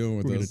 What are we doing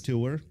with this? We're gonna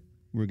tour.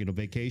 We're going to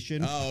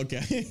vacation. Oh,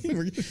 okay.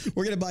 we're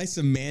going to buy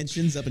some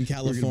mansions up in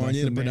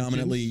California in a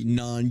predominantly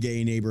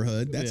non-gay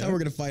neighborhood. That's how we're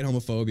going to fight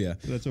homophobia.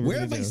 That's what Where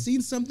have I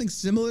seen something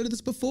similar to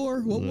this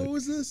before? What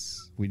was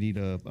this? We need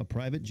a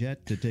private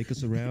jet to take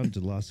us around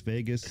to Las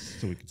Vegas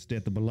so we can stay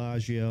at the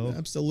Bellagio.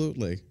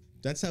 Absolutely.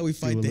 That's how we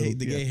fight the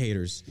gay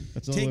haters.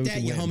 Take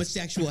that, you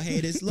homosexual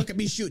haters. Look at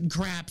me shooting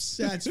craps.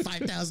 That's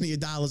 $5,000 of your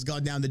dollars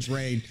gone down the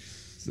drain.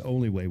 It's the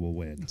only way we'll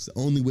win. It's the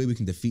only way we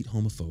can defeat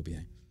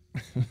homophobia.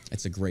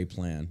 It's a great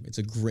plan. It's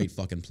a great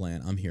fucking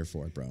plan. I'm here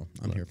for it, bro.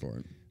 I'm here for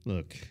it.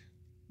 Look,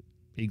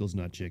 eagles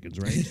not chickens,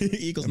 right?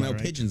 Eagles, no,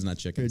 right? Pigeons not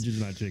chickens. Pigeons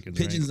not chickens.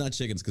 Pigeons not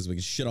chickens because we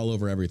can shit all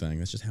over everything.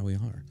 That's just how we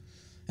are.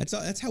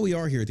 That's how we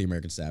are here at the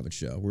American Savage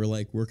Show. We're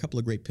a couple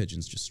of great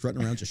pigeons just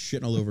strutting around, just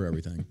shitting all over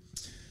everything.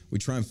 We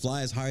try and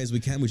fly as high as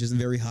we can, which isn't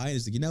very high. And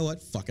it's like, you know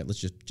what? Fuck it.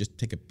 Let's just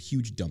take a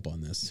huge dump on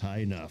this. It's high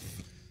enough.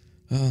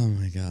 Oh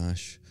my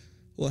gosh.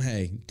 Well,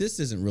 hey, this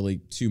isn't really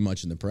too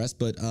much in the press,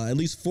 but at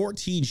least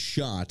 14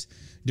 shot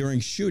during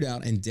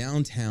shootout in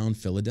downtown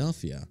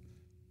Philadelphia.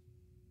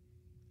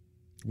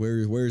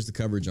 Where's the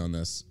coverage on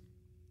this?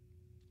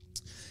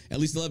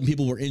 At least 11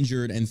 people were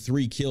injured and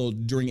 3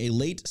 killed during a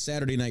late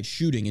Saturday night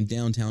shooting in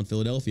downtown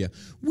Philadelphia,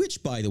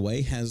 which, by the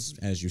way, has,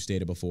 as you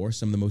stated before,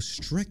 some of the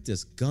most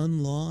strictest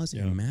gun laws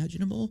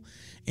imaginable.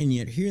 And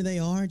yet here they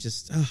are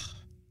just...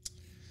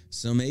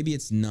 So maybe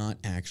it's not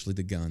actually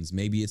the guns.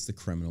 Maybe it's the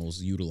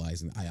criminals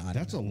utilizing.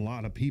 That's a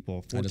lot of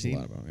people. 14. That is a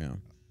lot of them,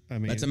 yeah. I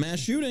mean, that's a mass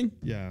shooting.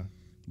 Yeah.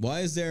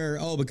 Why is there?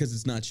 Oh, because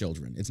it's not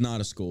children. It's not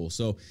a school.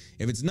 So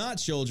if it's not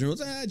children,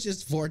 it's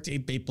just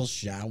 14 people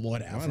shot.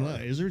 Whatever.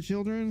 Is there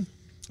children?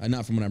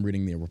 Not from what I'm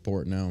reading the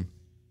report. No.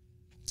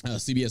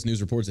 CBS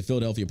News reports that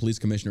Philadelphia Police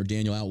Commissioner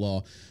Daniel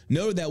Outlaw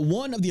noted that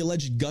one of the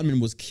alleged gunmen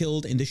was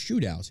killed in the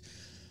shootout.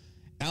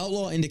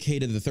 Outlaw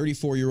indicated the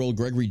 34-year-old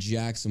Gregory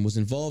Jackson was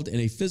involved in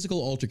a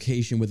physical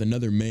altercation with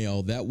another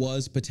male that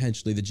was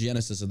potentially the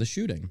genesis of the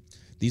shooting.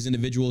 These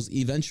individuals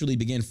eventually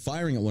began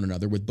firing at one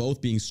another, with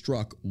both being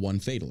struck, one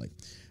fatally.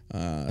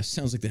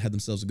 Sounds like they had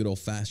themselves a good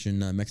old-fashioned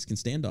Mexican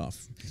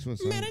standoff.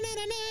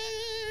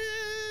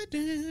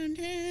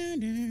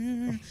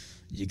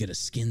 You gotta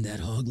skin that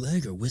hog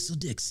leg or whistle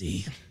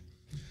Dixie.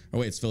 Oh,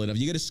 wait, it's Philadelphia.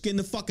 You gotta skin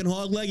the fucking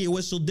hog leg, you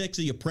whistle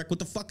Dixie, you prick. What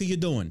the fuck are you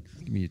doing?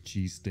 Give me a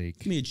cheesesteak.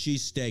 Give me a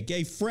cheesesteak.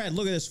 Hey, Fred,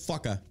 look at this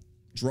fucker.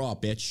 Draw,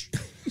 bitch.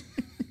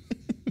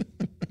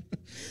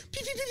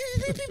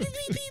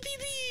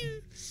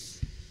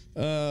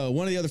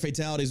 One of the other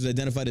fatalities was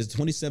identified as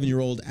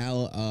 27-year-old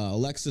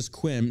Alexis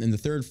Quinn, and the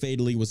third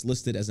fatally was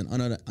listed as an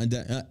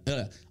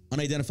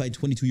unidentified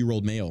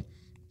 22-year-old male.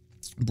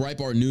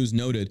 Breitbart News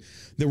noted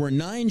there were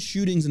 9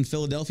 shootings in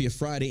Philadelphia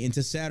Friday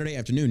into Saturday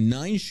afternoon,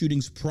 9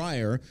 shootings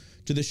prior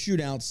to the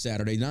shootout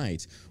Saturday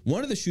night.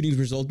 One of the shootings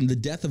resulted in the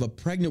death of a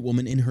pregnant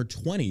woman in her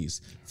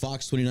 20s.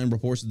 Fox 29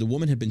 reports that the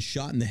woman had been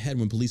shot in the head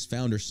when police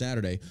found her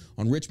Saturday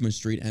on Richmond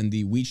Street and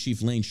the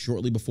Wheatsheaf Lane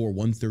shortly before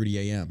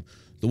 1:30 a.m.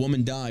 The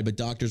woman died, but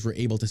doctors were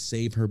able to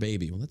save her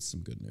baby. Well, that's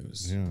some good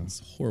news. Yeah.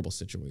 It's a horrible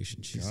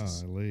situation.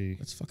 Jesus. Golly.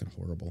 That's fucking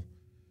horrible.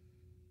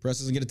 Press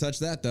doesn't get to touch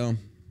that, though.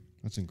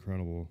 That's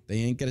incredible. They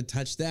ain't gonna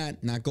touch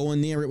that. Not going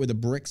near it with a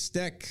brick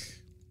stick.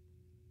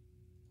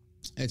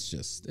 It's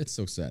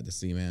so sad to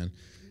see, man.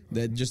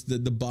 That just the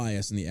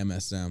bias in the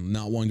MSM,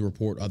 not wanting to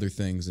report other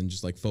things and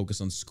just like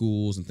focus on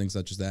schools and things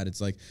such as that.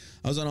 It's like,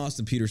 I was on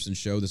Austin Peterson's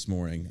show this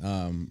morning.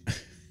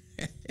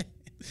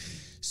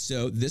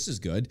 So this is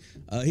good.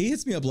 He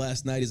hits me up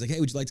last night. He's like, hey,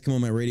 would you like to come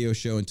on my radio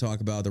show and talk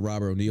about the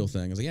Robert O'Neill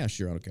thing? I was like, yeah,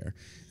 sure, I don't care.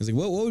 He's like,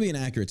 what would be an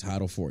accurate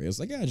title for you? I was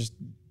like, yeah, just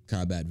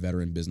combat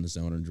veteran, business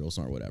owner, drill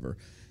sergeant, whatever.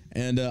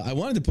 And I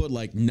wanted to put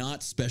like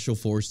not special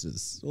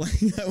forces, like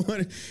I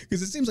wanted,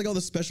 because it seems like all the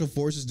special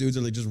forces dudes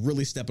are like just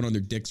really stepping on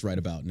their dicks right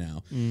about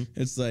now.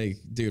 It's like,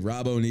 dude,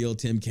 Rob O'Neill,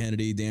 Tim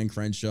Kennedy, Dan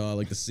Crenshaw,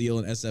 like the SEAL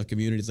and SF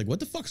community. It's like, what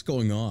the fuck's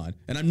going on?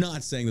 And I'm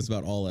not saying this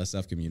about all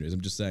SF communities.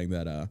 I'm just saying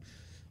that a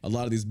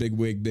lot of these big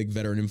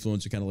veteran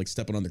influencers are kind of like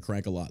stepping on the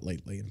crank a lot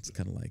lately. And it's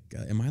kind of like,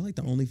 am I like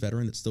the only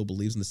veteran that still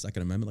believes in the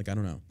Second Amendment? Like, I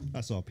don't know. I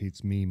saw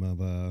Pete's meme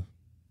of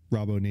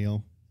Rob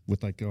O'Neill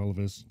with like all of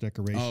his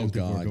decorations. Oh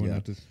God,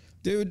 yeah.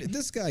 Dude,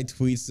 this guy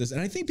tweets this,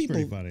 and I think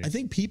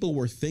people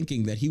were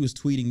thinking that he was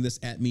tweeting this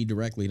at me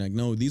directly. Like,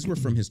 no, these were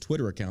from his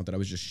Twitter account that I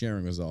was just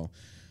sharing, was all.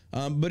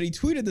 But he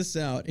tweeted this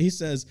out. He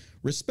says,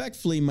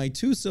 respectfully, my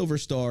 2 silver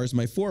stars,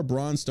 my 4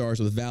 bronze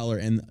stars with valor,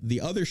 and the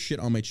other shit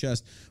on my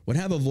chest would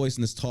have a voice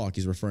in this talk.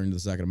 He's referring to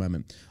the Second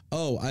Amendment.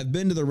 Oh, I've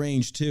been to the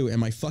range too, and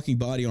my fucking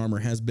body armor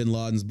has Bin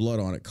Laden's blood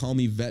on it. Call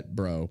me vet,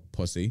 bro,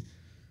 pussy.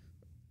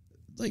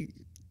 Like,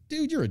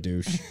 dude, you're a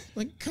douche.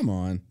 Like, come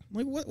on.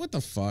 Like, what the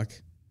fuck?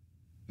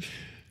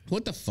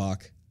 What the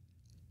fuck?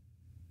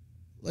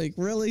 Like,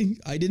 really?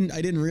 I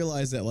didn't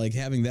realize that, like,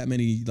 having that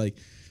many like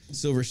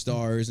silver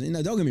stars, and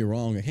don't get me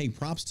wrong, hey,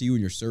 props to you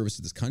and your service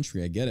to this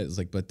country. I get it. It's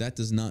like, but that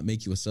does not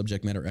make you a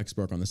subject matter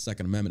expert on the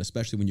Second Amendment,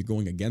 especially when you're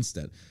going against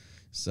it.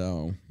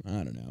 So,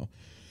 I don't know.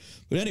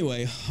 But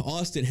anyway,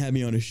 Austin had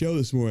me on his show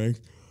this morning.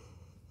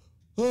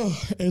 Oh,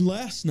 and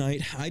last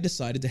night I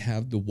decided to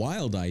have the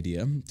wild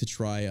idea to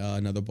try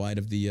another bite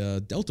of the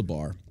Delta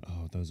bar.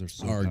 Oh, those are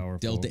so our powerful.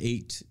 Delta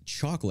 8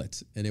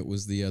 chocolate, and it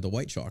was the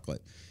white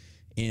chocolate.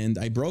 And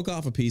I broke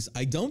off a piece.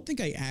 I don't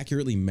think I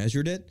accurately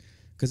measured it,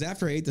 because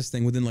after I ate this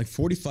thing, within like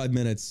 45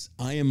 minutes,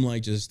 I am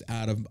like just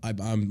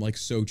I'm like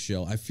so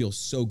chill. I feel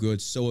so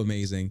good, so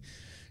amazing.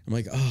 I'm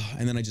like, oh,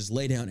 and then I just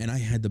lay down and I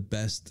had the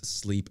best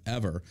sleep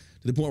ever,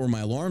 to the point where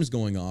my alarm's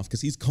going off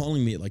because he's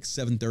calling me at like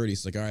 7:30.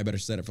 So like, all right, I better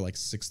set it for like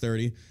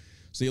 6:30.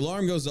 So the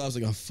alarm goes off. I was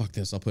like, oh, fuck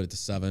this. I'll put it to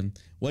 7.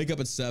 Wake up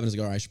at 7. It's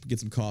like, all right, I should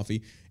get some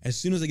coffee. As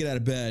soon as I get out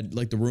of bed,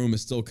 like the room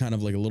is still kind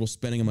of like a little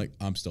spinning. I'm like,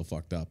 I'm still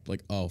fucked up.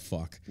 Like, oh,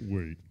 fuck.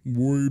 Wait a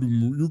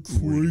minute. You're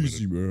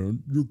crazy,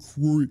 man. You're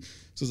crazy.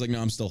 So it's like,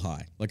 no, I'm still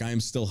high. Like, I am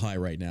still high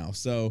right now.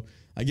 So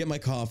I get my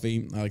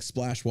coffee. I like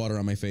splash water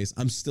on my face.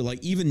 I'm still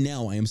like, even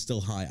now, I am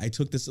still high. I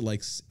took this at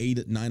like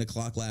 9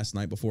 o'clock last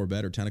night before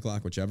bed, or 10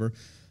 o'clock, whichever.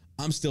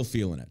 I'm still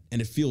feeling it, and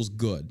it feels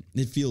good.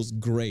 It feels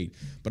great.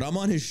 But I'm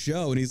on his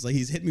show, and he's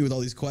hitting me with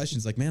all these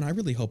questions. Like, man, I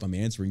really hope I'm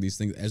answering these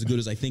things as good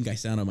as I think I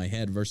sound in my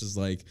head. Versus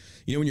like,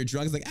 you know, when you're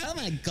drunk, it's like, oh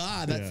my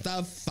god, that's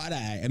stuff funny.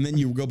 And then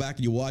you go back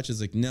and you watch.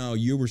 It's like, no,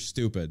 you were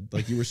stupid.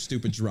 Like, you were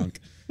stupid drunk.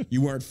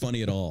 You weren't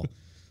funny at all.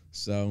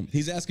 So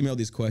he's asking me all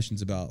these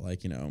questions about,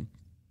 like, you know,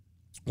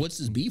 what's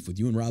his beef with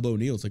you and Rob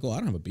O'Neill? It's like, oh, I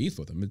don't have a beef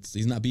with him.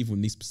 He's not beefing with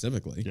me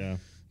specifically. Yeah.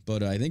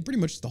 But I think pretty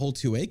much the whole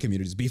 2A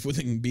community is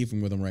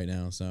beefing with him right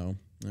now. So,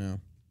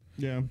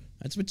 yeah.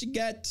 That's what you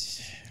get.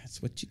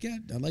 That's what you get.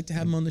 I'd like to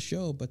have him on the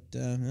show, but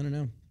I don't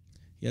know.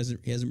 He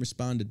hasn't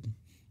responded.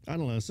 I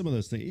don't know. Some of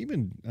those things,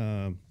 even,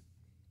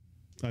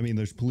 I mean,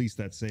 there's police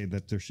that say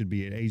that there should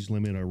be an age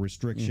limit or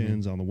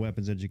restrictions on the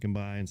weapons that you can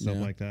buy and stuff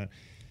like that.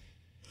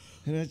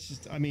 And that's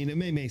just, I mean, it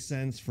may make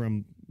sense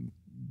from...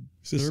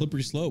 It's a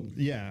slippery slope.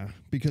 Yeah,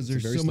 because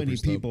there's so many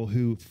people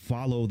who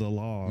follow the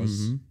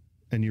laws,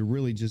 and you're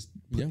really just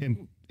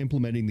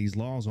implementing these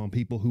laws on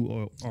people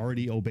who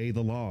already obey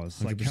the laws.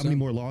 100%. Like, how many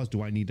more laws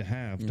do I need to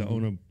have to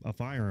own a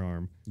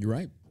firearm? You're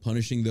right.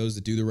 Punishing those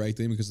that do the right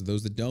thing because of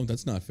those that don't.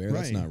 That's not fair. Right.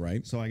 That's not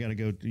right. So I got to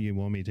go. You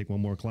want me to take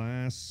one more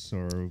class,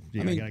 or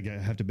I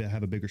have to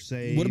have a bigger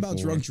say? What about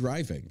drunk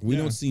driving? We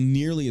don't see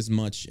nearly as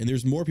much, and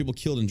there's more people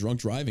killed in drunk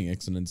driving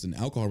incidents and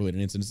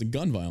alcohol-related incidents and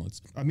gun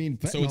violence. I mean,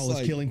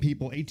 fentanyl is killing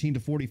people 18 to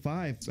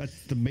 45.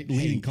 That's the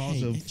leading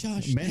cause of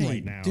men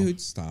right now. Dude,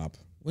 stop.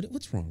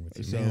 What's wrong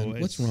with you, man?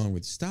 What's wrong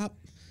with you? Stop.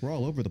 We're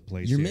all over the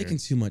place. You're making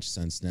too much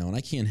sense now, and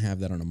I can't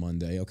have that on a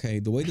Monday, okay?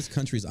 The way this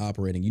country is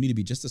operating, you need to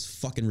be just as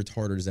fucking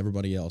retarded as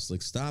everybody else.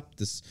 Like, stop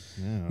this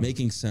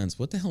making sense.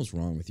 What the hell's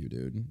wrong with you,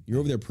 dude? You're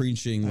over there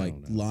preaching, like,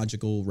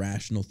 logical,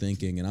 rational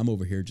thinking, and I'm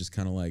over here just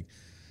kind of like,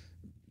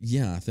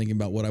 thinking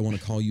about what I want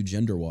to call you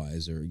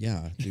gender-wise, or,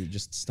 dude,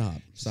 just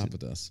stop. Stop with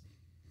this.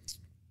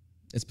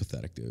 It's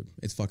pathetic, dude.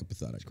 It's fucking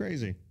pathetic. It's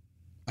crazy.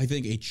 I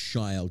think a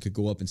child could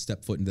go up and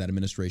step foot into that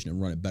administration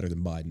and run it better than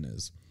Biden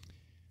is.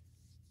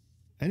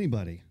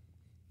 Anybody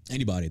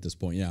at this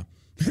point, yeah.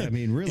 I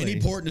mean, really. Any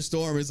port in a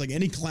storm, it's like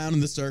any clown in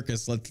the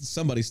circus. Let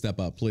somebody step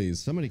up,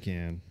 please. Somebody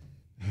can.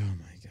 Oh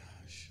my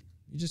gosh.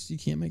 You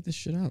can't make this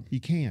shit up. You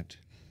can't.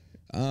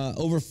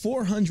 Over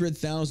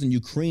 400,000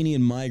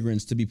 Ukrainian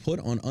migrants to be put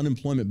on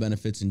unemployment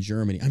benefits in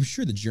Germany. I'm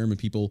sure the German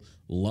people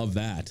love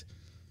that.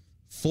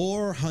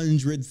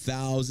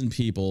 400,000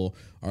 people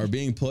are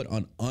being put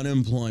on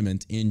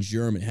unemployment in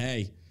Germany.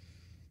 Hey,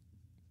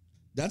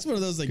 that's one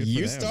of those, like,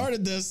 you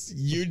started this,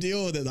 you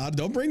deal with it.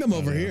 Don't bring them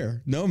over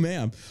here. No,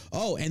 ma'am.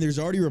 Oh, and there's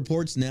already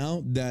reports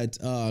now that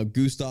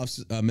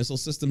Gustav's missile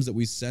systems that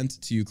we sent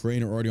to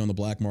Ukraine are already on the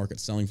black market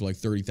selling for like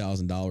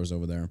 $30,000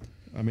 over there.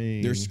 I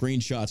mean, there's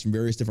screenshots from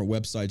various different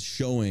websites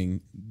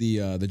showing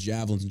the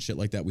javelins and shit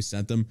like that we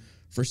sent them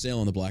for sale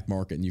on the black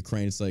market in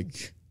Ukraine. It's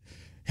like,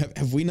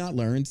 have we not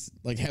learned?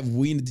 Like,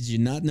 did you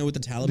not know what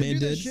the Taliban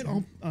did? That shit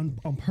on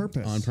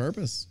purpose. On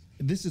purpose.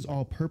 This is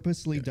all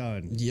purposely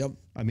done. Yep.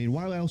 I mean,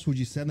 why else would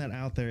you send that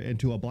out there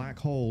into a black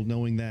hole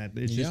knowing that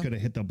it's just going to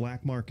hit the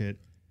black market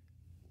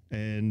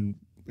and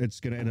it's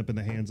going to end up in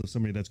the hands of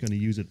somebody that's going to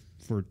use it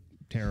for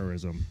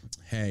terrorism?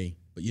 Hey,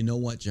 but you know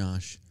what,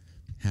 Josh?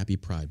 Happy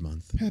Pride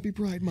Month. Happy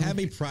Pride Month.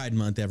 Happy Pride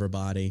Month,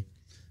 everybody.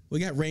 We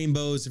got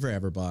rainbows for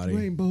everybody.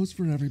 Rainbows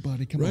for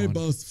everybody. Come on.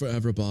 Rainbows for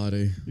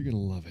everybody. You're going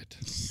to love it.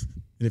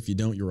 And if you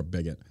don't, you're a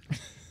bigot.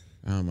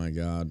 Oh, my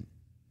God.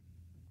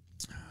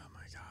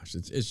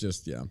 It's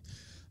just, Joe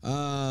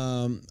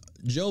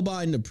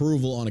Biden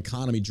approval on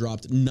economy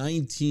dropped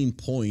 19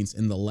 points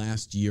in the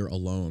last year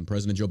alone.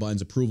 President Joe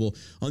Biden's approval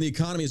on the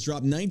economy has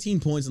dropped 19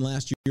 points in the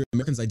last year.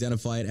 Americans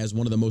identify it as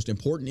one of the most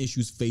important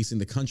issues facing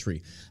the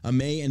country. A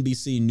May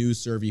NBC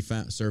News survey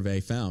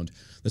found.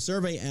 The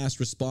survey asked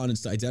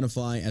respondents to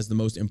identify as the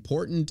most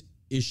important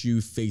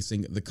issue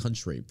facing the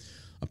country.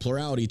 A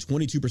plurality,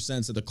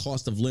 22%, said the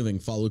cost of living,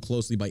 followed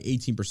closely by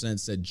 18%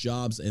 said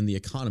jobs and the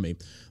economy.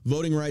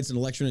 Voting rights and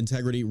election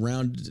integrity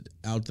rounded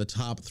out the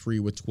top three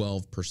with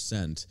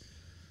 12%.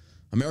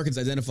 Americans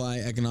identify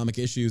economic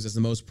issues as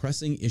the most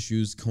pressing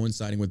issues,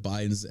 coinciding with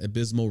Biden's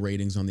abysmal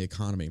ratings on the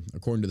economy.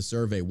 According to the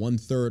survey,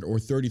 1/3 or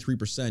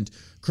 33%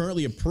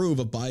 currently approve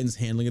of Biden's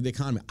handling of the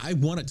economy. I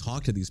want to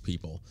talk to these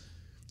people.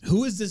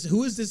 Who is this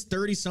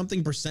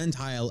 30-something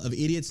percentile of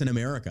idiots in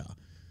America?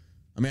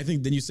 I mean, I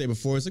think then you say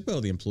before, it's like,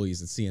 well, the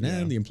employees at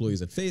CNN, the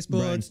employees at Facebook.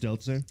 Brian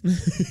Stelter.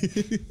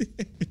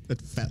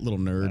 That fat little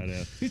nerd. I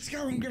know. It's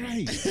going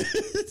great.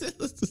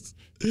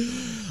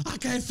 I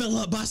can't fill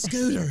up my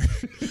scooter.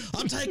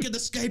 I'm taking the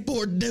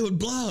skateboard and doing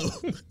blow.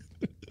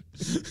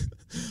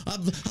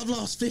 I've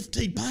lost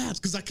 15 pounds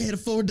because I can't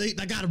afford to eat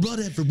and I got to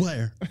run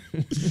everywhere.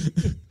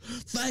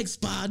 Thanks,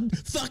 Biden.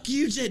 Fuck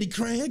you, Jenny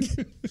Craig.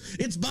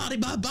 It's body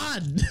by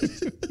Biden.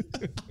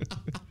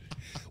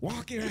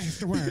 Walk your ass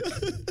to work.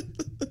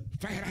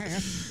 Fat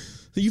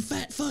ass. You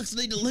fat fucks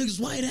need to lose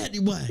weight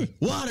anyway.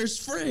 Water's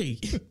free.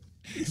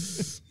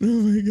 Oh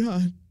my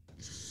God.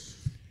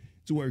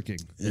 It's working.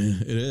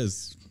 It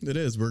is. It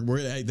is.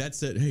 Hey,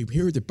 that's it. Hey,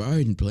 here at the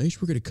Biden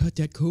place, we're going to cut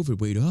that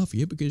COVID weight off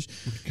you because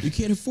you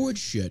can't afford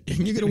shit. And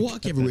you're going to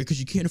walk everywhere because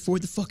you can't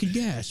afford the fucking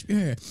gas.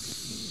 Yeah.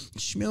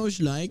 Smells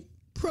like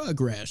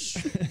progress.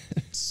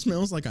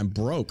 Smells like I'm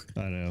broke.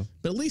 I know.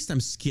 But at least I'm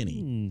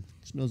skinny.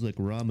 Smells like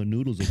ramen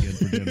noodles again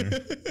for dinner.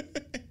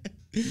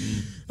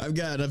 I've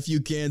got a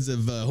few cans of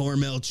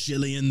Hormel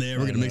chili in there.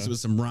 We're going to mix it with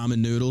some ramen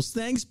noodles.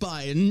 Thanks,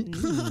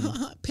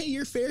 Biden. Pay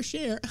your fair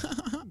share.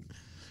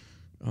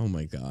 Oh,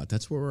 my God.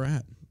 That's where we're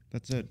at.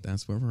 That's it.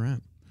 That's where we're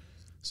at.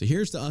 So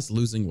here's to us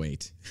losing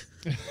weight.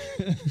 Get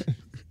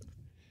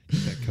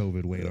that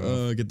COVID weight off.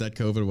 Oh, get that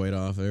COVID weight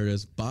off. There it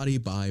is. Body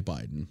by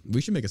Biden.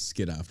 We should make a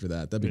skit after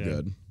that. That'd be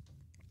good.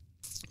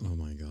 Oh,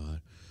 my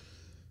God.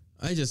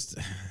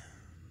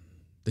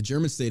 The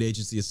German state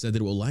agency has said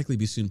that it will likely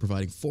be soon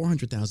providing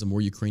 400,000 more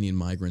Ukrainian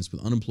migrants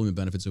with unemployment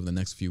benefits over the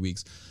next few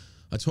weeks.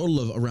 A total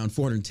of around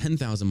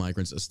 410,000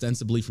 migrants,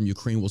 ostensibly from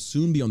Ukraine, will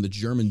soon be on the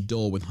German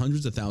dole, with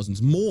hundreds of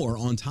thousands more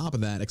on top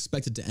of that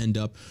expected to end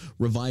up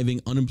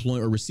receiving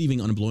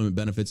unemployment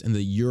benefits in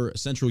the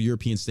Central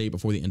European state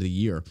before the end of the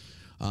year.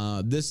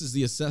 This is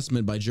the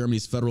assessment by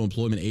Germany's Federal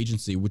Employment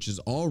Agency, which is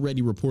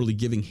already reportedly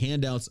giving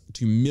handouts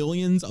to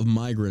millions of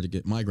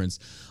migrants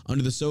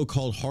under the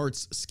so-called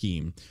Hartz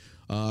scheme.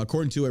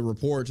 According to a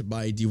report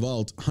by Die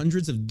Welt,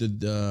 hundreds of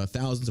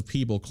thousands of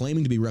people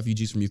claiming to be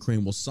refugees from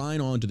Ukraine will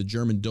sign on to the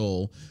German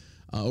dole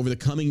over the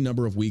coming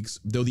number of weeks,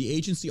 though the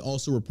agency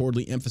also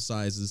reportedly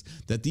emphasizes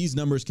that these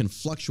numbers can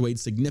fluctuate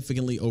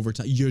significantly over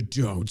time. You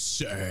don't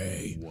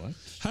say. What?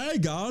 Hey,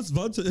 guys,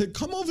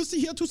 come over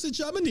here to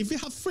Germany. We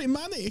have free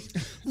money.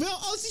 Where are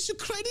all these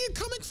Ukrainians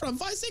coming from?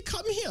 Why they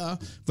come here?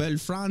 Well,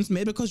 France,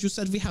 maybe because you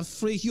said we have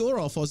free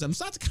euro for them.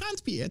 That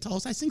can't be it.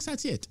 I think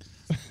that's it.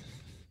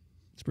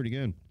 It's pretty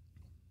good.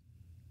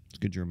 It's a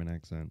good German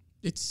accent.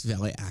 It's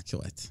very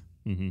accurate.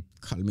 Mm-hmm.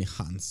 Call me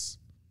Hans.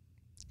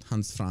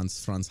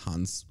 Franz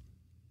Hans.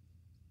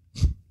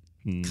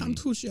 Come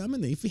to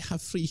Germany if we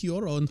have free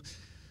euro. And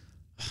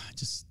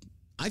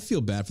I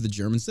feel bad for the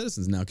German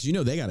citizens now because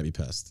they got to be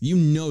pissed.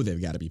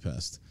 They've got to be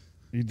pissed.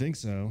 You'd think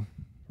so.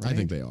 Right? I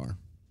think they are.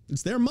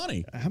 It's their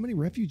money. How many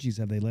refugees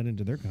have they let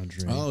into their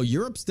country? Oh,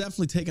 Europe's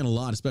definitely taken a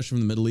lot, especially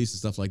from the Middle East and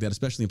stuff like that,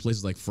 especially in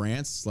places like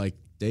France. Like,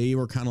 they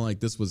were kind of like,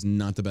 this was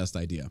not the best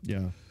idea.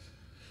 Yeah.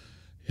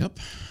 Yep.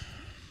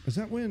 Is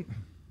that when...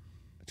 I'm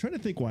trying to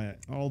think why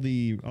all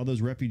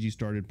those refugees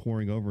started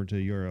pouring over to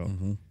Europe.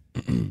 Mm-hmm.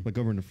 Like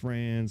over into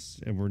France,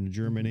 over into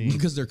Germany.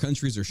 Because their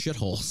countries are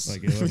shitholes.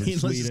 Like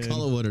let's just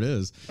call it what it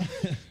is.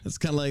 It's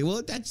kind of like,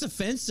 well, that's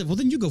offensive. Well,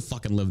 then you go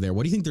fucking live there.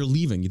 What do you think they're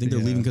leaving? You think they're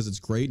leaving because it's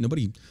great?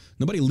 Nobody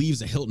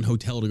leaves a Hilton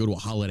hotel to go to a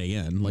Holiday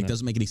Inn. Like,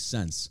 doesn't make any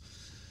sense.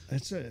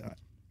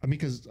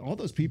 Because all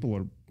those people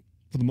are,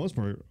 for the most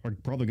part, are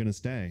probably going to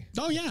stay.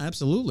 Oh yeah,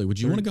 absolutely.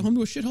 Would you want to go home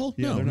to a shithole?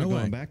 Yeah, no, they're not no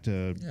going way. Back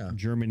to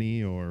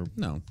Germany or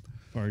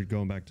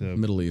going back to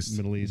Middle East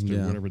or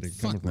whatever they're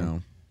coming from. No.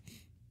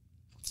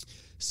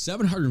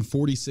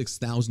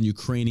 746,000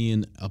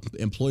 Ukrainian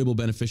employable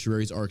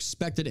beneficiaries are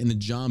expected in the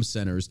job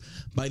centers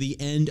by the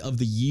end of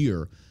the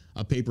year.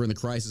 A paper in the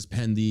crisis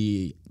penned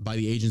by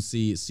the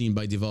agency seen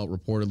by Die Welt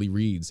reportedly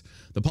reads.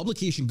 The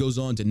publication goes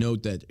on to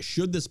note that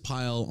should this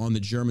pile on the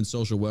German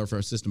social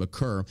welfare system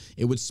occur,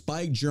 it would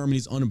spike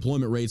Germany's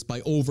unemployment rates by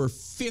over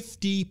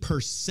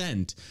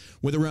 50%,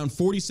 with around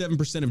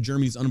 47% of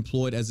Germany's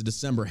unemployed as of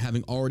December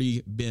having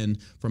already been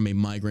from a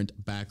migrant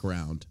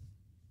background.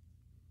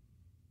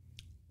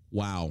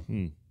 Wow.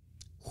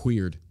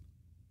 Weird.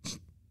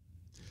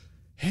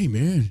 Hey,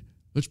 man,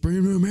 let's bring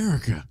him to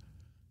America.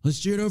 Let's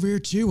do it over here,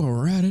 too, while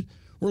we're at it.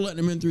 We're letting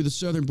him in through the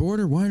southern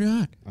border. Why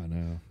not? I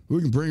know.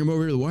 We can bring him over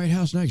here to the White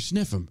House and I can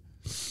sniff him.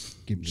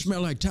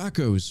 Smell like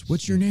tacos.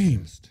 What's your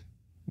name?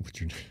 What's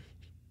your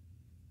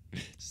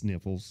name?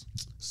 Sniffles.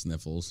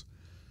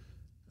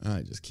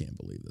 I just can't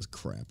believe this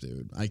crap,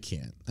 dude. I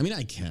can't. I mean,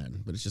 I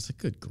can, but it's just like,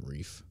 good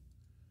grief.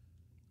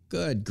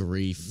 Good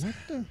grief. What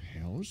the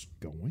hell is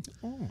going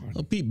on?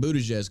 Well, Pete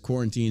Buttigieg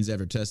quarantines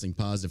after testing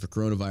positive for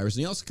coronavirus. And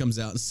he also comes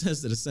out and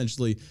says that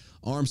essentially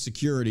armed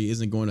security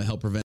isn't going to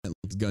help prevent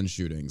gun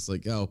shootings.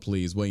 Like, oh,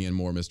 please weigh in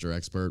more, Mr.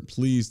 Expert.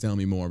 Please tell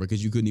me more,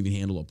 because you couldn't even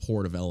handle a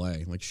port of LA.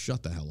 Like,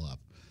 shut the hell up.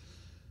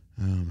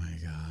 Oh, my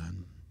God.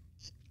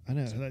 I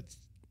know.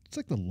 It's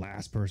like the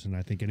last person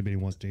I think anybody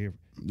wants to hear.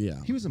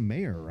 Yeah. He was a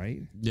mayor,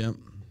 right? Yep.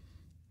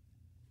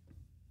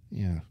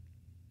 Yeah.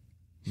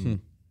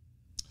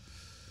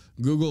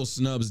 Google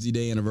snubs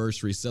D-Day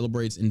anniversary,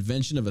 celebrates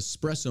invention of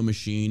espresso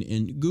machine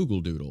in Google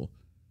Doodle.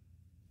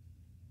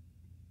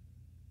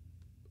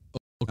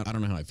 Oh, I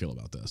don't know how I feel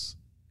about this.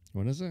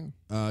 What is it?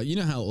 You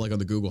know how, like, on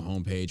the Google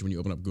homepage, when you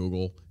open up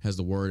Google, has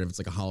the word, if it's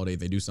like a holiday,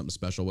 they do something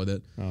special with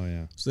it. Oh,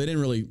 yeah. So they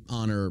didn't really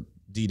honor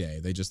D-Day.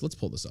 They just, let's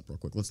pull this up real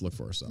quick. Let's look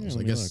for ourselves.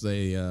 I guess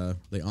they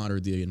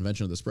honored the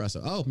invention of the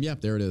espresso. Oh, yeah,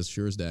 there it is.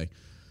 Sure as day.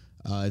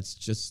 It's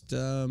just...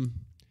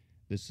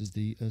 This is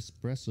the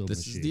espresso machine.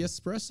 This is the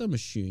espresso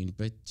machine.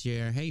 But,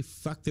 hey,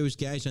 fuck those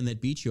guys on that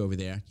beach over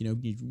there. You know,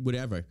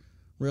 whatever.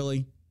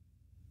 Really?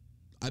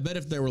 I bet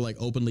if there were, like,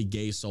 openly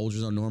gay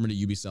soldiers on Normandy,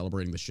 you'd be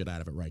celebrating the shit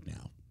out of it right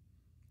now.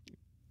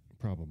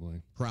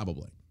 Probably.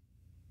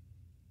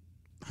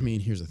 I mean,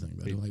 here's the thing,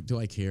 though. Do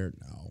I care?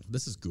 No.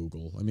 This is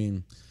Google. I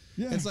mean,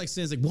 it's like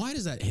saying, why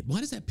does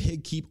that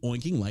pig keep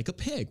oinking like a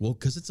pig? Well,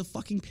 because it's a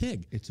fucking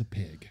pig. It's a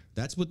pig.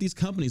 That's what these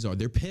companies are.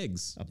 They're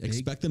pigs.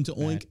 Expect them to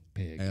oink.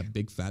 Pig. A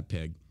big fat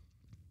pig.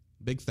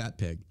 Big fat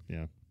pig.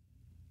 Yeah.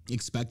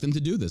 Expect them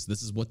to do this.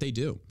 This is what they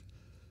do.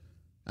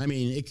 I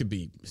mean, it could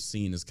be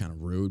seen as kind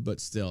of rude,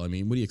 but still, I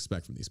mean, what do you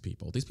expect from these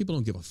people? These people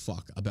don't give a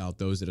fuck about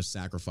those that have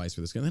sacrificed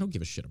for this guy. They don't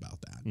give a shit about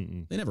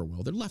that. They never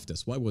will. They're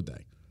leftists. Why would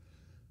they?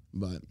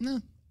 But, no.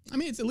 I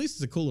mean, at least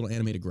it's a cool little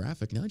animated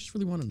graphic. Now I just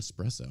really want an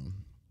espresso.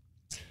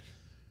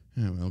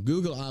 Oh, well,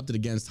 Google opted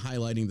against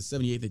highlighting the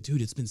 78th.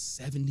 Dude, it's been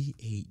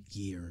 78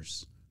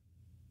 years.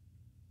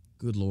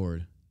 Good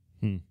Lord.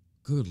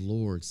 Good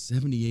Lord.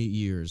 78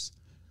 years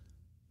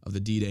of the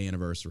D-Day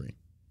anniversary.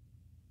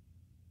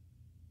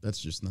 That's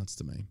just nuts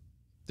to me.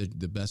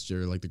 The best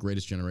year, like the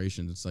greatest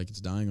generation, it's like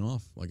it's dying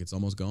off. Like it's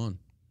almost gone.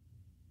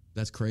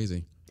 That's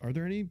crazy. Are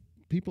there any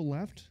people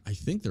left? I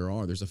think there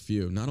are. There's a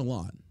few. Not a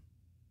lot.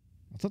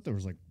 I thought there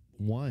was like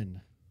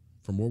one.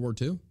 From World War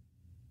II?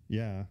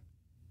 Yeah.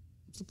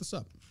 Let's look this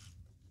up.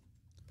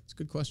 It's a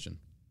good question.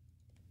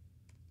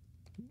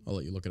 I'll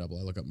let you look it up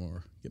while I look up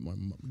more. Get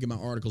my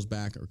articles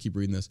back or keep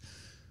reading this.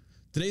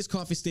 Today's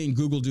coffee stain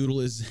Google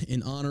Doodle is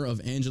in honor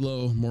of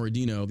Angelo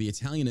Moradino, the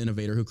Italian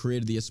innovator who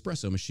created the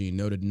espresso machine,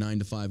 noted 9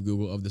 to 5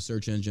 Google of the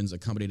search engine's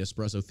accompanied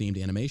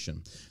espresso-themed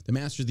animation. The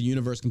masters of the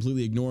universe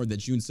completely ignored that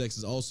June 6th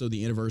is also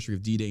the anniversary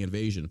of D-Day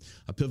invasion,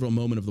 a pivotal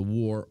moment of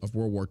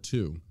World War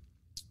II.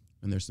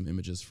 And there's some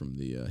images from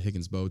the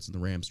Higgins boats and the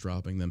ramps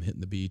dropping, them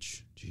hitting the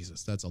beach.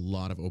 Jesus, that's a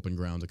lot of open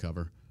ground to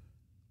cover.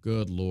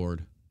 Good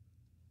Lord.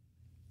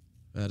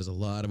 That is a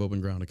lot of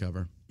open ground to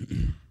cover.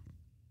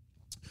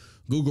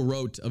 Google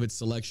wrote of its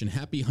selection,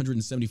 happy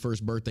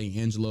 171st birthday,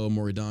 Angelo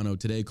Moradino.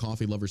 Today,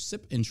 coffee lovers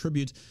sip in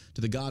tribute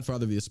to the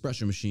godfather of the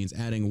espresso machines,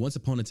 adding, once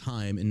upon a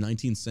time in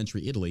 19th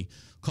century Italy,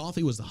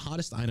 coffee was the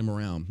hottest item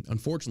around.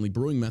 Unfortunately,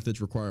 brewing methods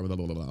require blah,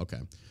 blah, blah, blah. Okay.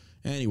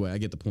 Anyway, I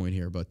get the point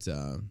here, but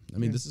I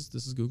mean, this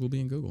is Google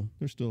being Google.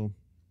 There's still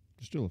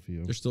a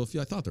few. There's still a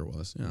few. I thought there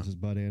was. Yeah. This is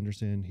Bud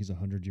Anderson. He's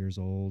 100 years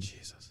old.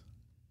 Jesus.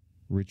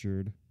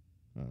 Richard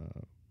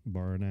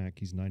Baranak.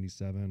 He's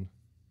 97.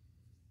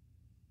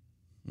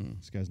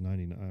 This guy's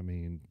 99. I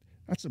mean,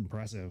 that's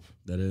impressive.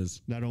 That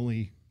is. Not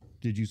only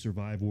did you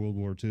survive World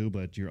War II,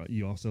 but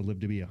you also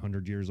lived to be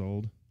 100 years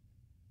old.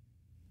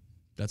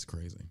 That's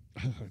crazy.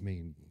 I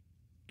mean,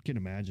 you can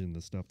imagine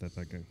the stuff that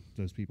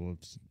those people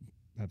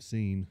have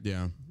seen.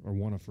 Yeah. Or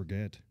want to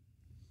forget.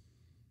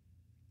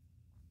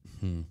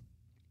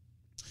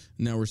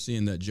 Now we're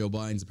seeing that Joe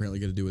Biden's apparently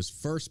going to do his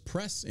first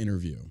press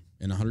interview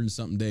in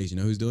 100-something days. You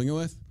know who's doing it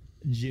with?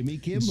 Jimmy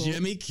Kimmel.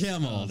 Jimmy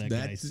Kimmel. Oh, that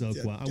guy's so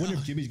cool. I wonder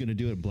if Jimmy's going to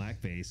do it in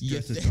blackface,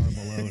 dressed as Carl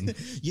Malone.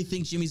 You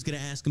think Jimmy's going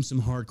to ask him some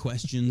hard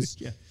questions?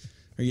 Yeah.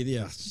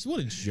 Just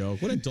what a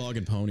joke. What a dog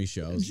and pony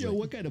show. Joe,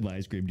 what kind of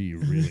ice cream do you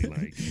really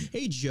like?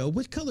 Hey, Joe,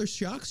 what color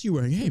socks you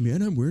wearing? Hey,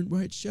 man, I'm wearing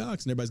white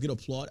socks. And everybody's going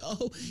to applaud.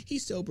 Oh,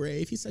 he's so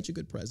brave. He's such a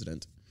good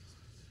president.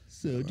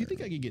 So, do you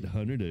think I could get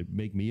Hunter to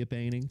make me a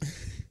painting?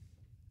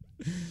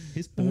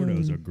 His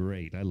photos are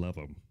great. I love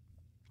them.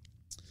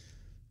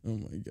 Oh,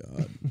 my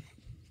God.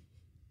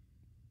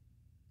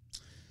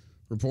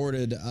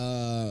 Reported,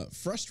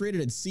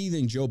 frustrated and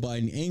seething Joe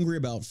Biden, angry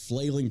about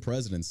flailing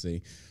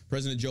presidency.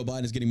 President Joe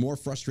Biden is getting more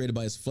frustrated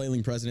by his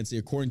flailing presidency,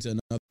 according to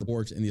another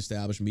report in the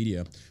established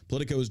media.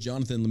 Politico's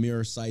Jonathan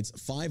Lemire cites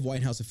 5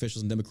 White House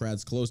officials and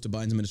Democrats close to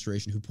Biden's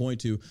administration who point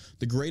to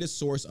the greatest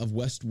source of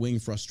West Wing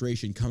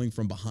frustration coming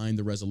from behind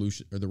the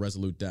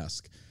Resolute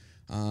desk.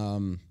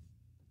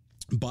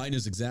 Biden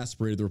is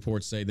exasperated, the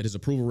reports say, that his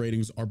approval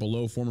ratings are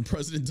below former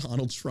President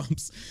Donald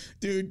Trump's.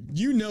 Dude,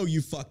 you know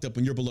you fucked up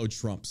when you're below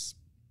Trump's.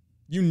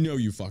 You know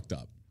you fucked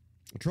up.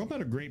 Trump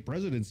had a great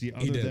presidency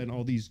other than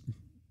all these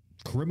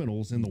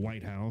criminals in the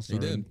White House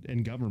or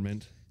in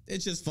government.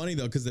 It's just funny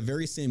though, because the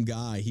very same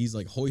guy, he's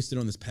like hoisted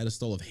on this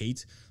pedestal of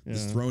hate,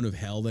 this throne of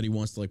hell that he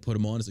wants to like put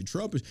him on. It's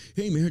like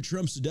hey man,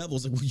 Trump's the devil.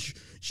 It's like, well,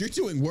 you're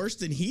doing worse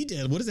than he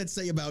did. What does that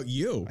say about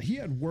you? He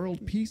had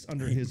world peace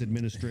under his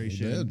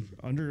administration. He did.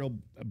 Under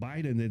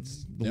Biden,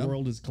 the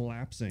world is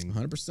collapsing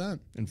 100%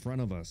 in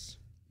front of us.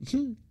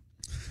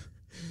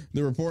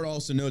 The report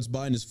also notes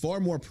Biden is far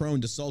more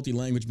prone to salty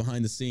language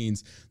behind the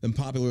scenes than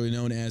popularly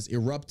known as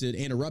erupted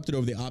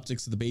over the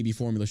optics of the baby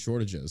formula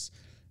shortages.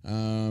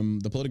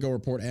 The Politico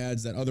report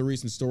adds that other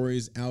recent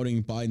stories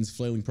outing Biden's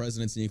flailing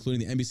presidency,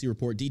 including the NBC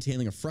report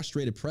detailing a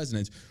frustrated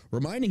president,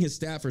 reminding his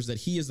staffers that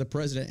he is the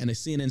president, and a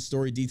CNN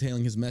story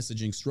detailing his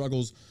messaging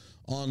struggles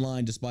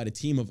online despite a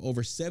team of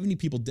over 70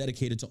 people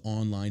dedicated to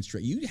online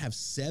strategy. You have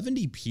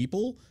 70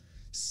 people?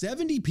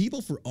 70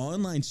 people for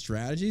online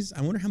strategies?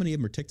 I wonder how many of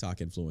them are TikTok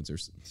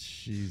influencers.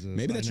 Jesus.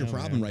 Maybe that's your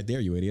problem right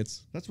there, you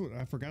idiots. That's what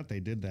I forgot they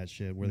did that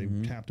shit where they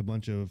tapped a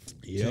bunch of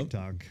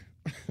TikTok.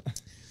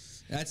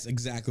 That's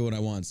exactly what I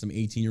want. Some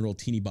 18-year-old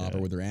teeny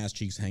bopper with their ass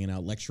cheeks hanging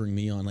out lecturing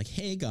me on like,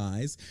 hey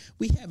guys,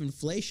 we have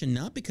inflation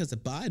not because of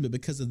Biden, but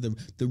because of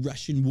the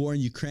Russian war in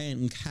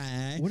Ukraine.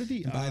 Okay. What are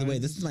the odds? By the way,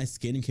 this is my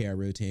skincare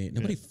routine.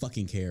 Nobody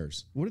fucking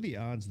cares. What are the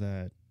odds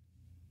that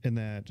in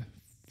that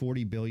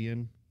 $40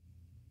 billion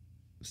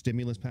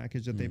stimulus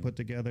package that they put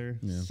together,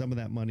 some of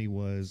that money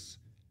was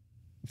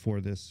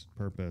for this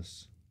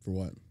purpose? For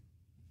what?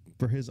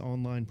 For his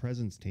online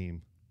presence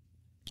team.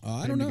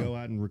 I don't know. To go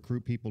out and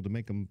recruit people to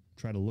make them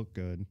try to look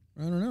good.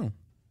 I don't know.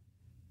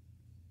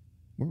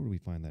 Where would we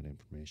find that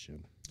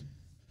information?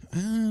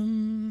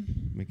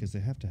 Because they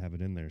have to have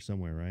it in there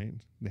somewhere, right?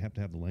 They have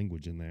to have the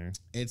language in there.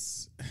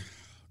 It's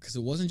because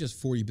it wasn't just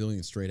 40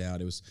 billion straight out.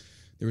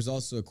 There was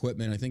also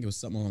equipment. I think it was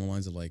something along the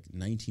lines of like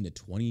 19 to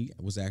 20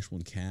 was actual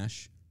in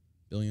cash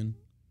billion.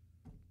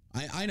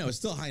 I know it's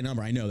still a high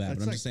number. I know that,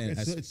 but I'm just saying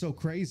it's so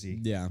crazy.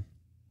 Yeah.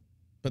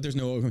 But there's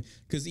no,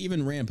 because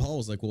even Rand Paul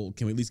was like, well,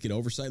 can we at least get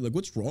oversight? Like,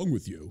 what's wrong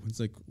with you?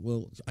 It's like,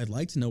 well, I'd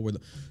like to know where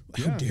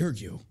how dare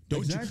you?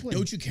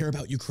 Don't you care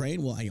about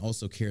Ukraine? Well, I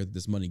also care that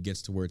this money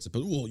gets to where it's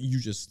supposed. Well, you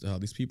just,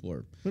 these people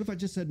are. What if I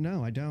just said,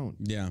 no, I don't?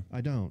 Yeah.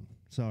 I don't.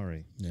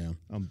 Sorry. Yeah.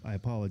 I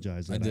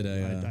apologize. I did.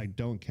 I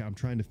don't care. I'm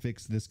trying to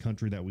fix this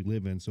country that we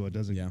live in so it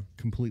doesn't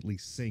completely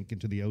sink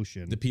into the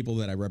ocean. The people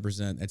that I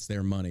represent, it's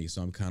their money.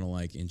 So I'm kind of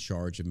like in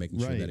charge of making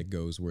sure that it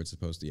goes where it's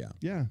supposed to. Yeah.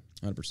 Yeah.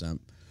 100%.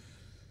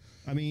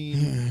 I mean,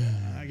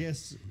 I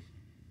guess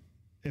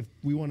if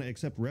we want to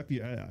accept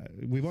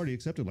we've already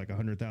accepted like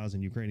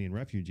 100,000 Ukrainian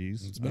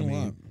refugees. It's been a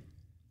lot.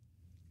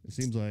 It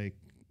seems like,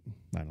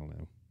 I don't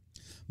know.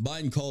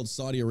 Biden called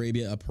Saudi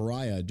Arabia a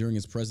pariah during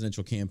his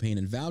presidential campaign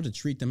and vowed to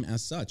treat them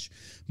as such.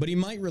 But he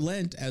might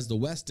relent as the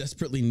West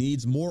desperately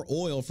needs more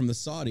oil from the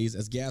Saudis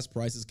as gas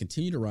prices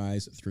continue to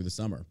rise through the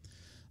summer.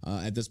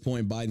 At this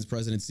point, Biden's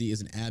presidency is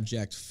an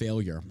abject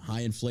failure. High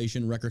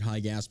inflation, record high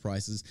gas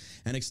prices,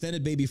 an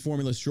extended baby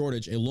formula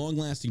shortage, a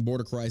long-lasting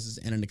border crisis,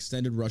 and an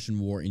extended Russian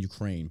war in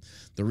Ukraine.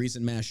 The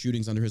recent mass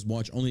shootings under his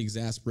watch only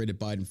exacerbated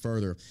Biden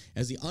further,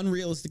 as he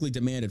unrealistically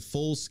demanded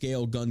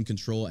full-scale gun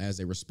control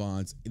as a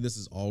response. This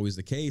is always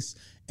the case.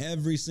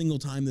 Every single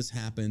time this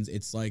happens,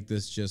 it's like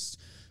this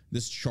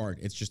chart.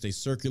 It's just a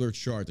circular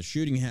chart. The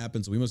shooting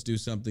happens. We must do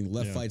something.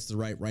 Left fights the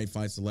right. Right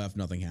fights the left.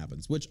 Nothing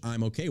happens, which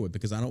I'm okay with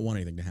because I don't want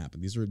anything to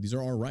happen. These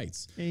are our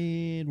rights.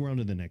 And we're on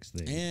to the next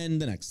thing. And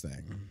the next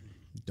thing.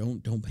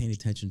 Don't pay any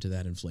attention to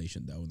that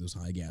inflation, though, and those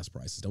high gas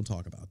prices. Don't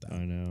talk about that.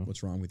 I know.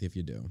 What's wrong with you if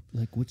you do?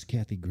 Like, what's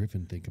Kathy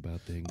Griffin think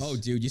about things? Oh,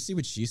 dude, you see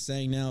what she's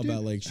saying now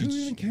about like who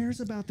even cares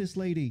about this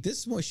lady?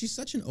 She's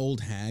such an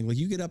old hag. Like,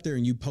 you get up there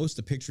and you post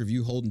a picture of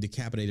you holding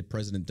decapitated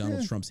President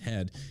Donald Trump's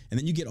head, and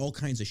then you get all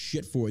kinds of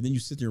shit for it. And then you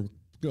sit there,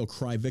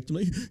 cry victim,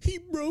 like, he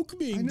broke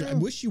me. I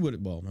wish you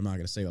would. Well, I'm not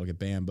gonna say I'll get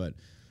banned, but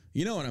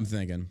you know what I'm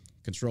thinking.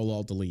 Control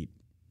Alt Delete.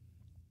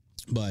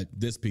 But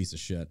this piece of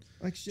shit,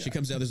 she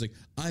comes out there's like,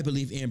 I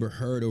believe Amber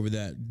Heard over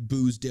that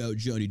boozed out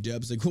Johnny Depp.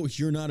 It's like, oh,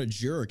 you're not a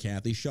juror,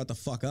 Kathy. Shut the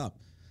fuck up.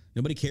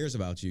 Nobody cares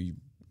about you, you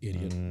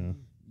idiot.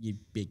 You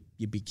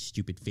big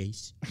stupid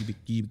face.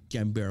 You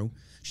bro.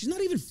 She's not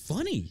even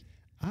funny.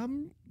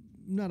 I'm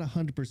not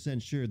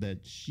 100% sure that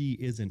she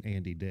isn't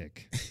Andy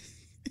Dick.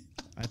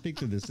 I think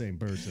they're the same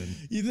person.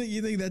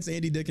 You think that's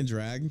Andy Dick and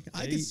drag?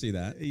 I could see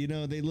that. You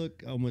know, they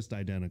look almost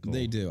identical.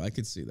 They do. I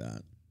could see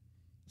that.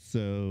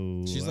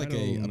 So she's like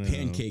a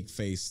pancake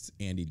faced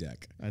Andy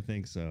Dick. I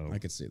think so. I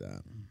could see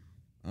that.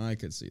 I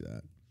could see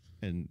that.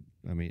 And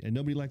I mean, and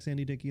nobody likes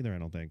Andy Dick either, I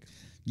don't think.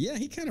 Yeah,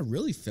 he kind of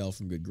really fell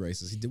from good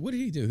graces. What did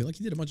he do?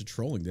 He did a bunch of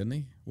trolling, didn't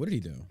he? What did he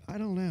do? I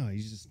don't know.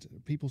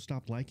 People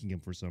stopped liking him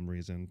for some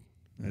reason.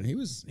 And he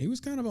was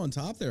kind of on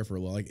top there for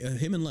a while. Like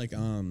him and like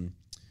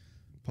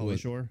Pauly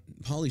Shore.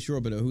 Pauly Shore,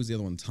 but who's the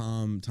other one?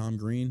 Tom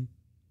Green.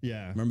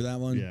 Yeah, remember that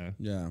one?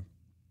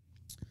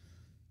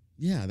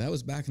 Yeah, that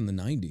was back in the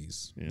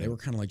 90s. Yeah. They were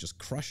kind of like just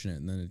crushing it,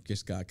 and then it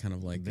just got kind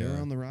of like they were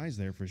on the rise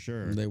there for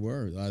sure. They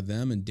were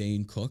them and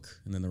Dane Cook,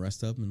 and then the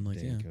rest of them. And like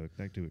Dane Cook,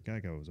 that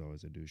guy was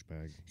always a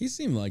douchebag. He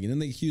seemed like it. And then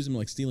they accused him of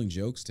like stealing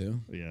jokes too.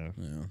 Yeah.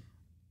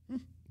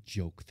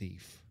 Joke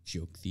thief,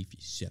 you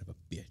son of a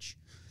bitch.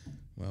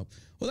 Well,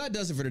 that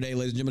does it for today,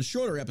 ladies and gentlemen.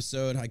 Shorter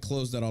episode. I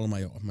closed out all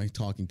of my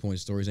talking point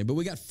stories, but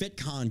we got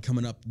FitCon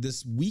coming up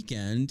this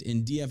weekend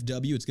in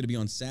DFW. It's going to be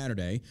on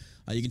Saturday.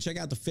 You can check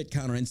out the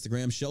FitCon on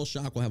Instagram. Shell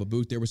Shock will have a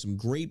booth there with some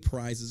great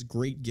prizes,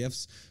 great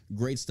gifts,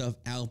 great stuff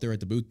out there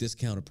at the booth,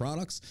 discounted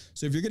products.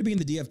 So if you're going to be in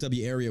the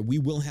DFW area, we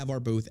will have our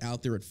booth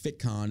out there at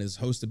FitCon. It's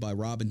hosted by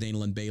Rob and Dana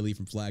Lynn Bailey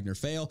from Flagner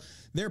Fail.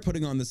 They're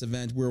putting on this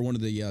event. We're one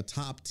of the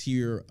top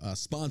tier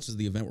sponsors of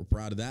the event. We're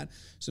proud of that.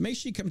 So make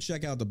sure you come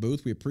check out the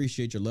booth. We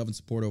appreciate your love and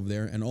support over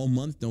there. And all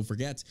month, don't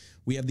forget,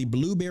 we have the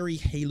Blueberry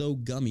Halo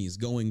Gummies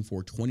going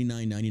for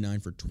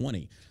 $29.99 for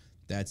 20.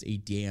 That's a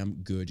damn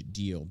good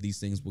deal.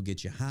 These things will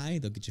get you high.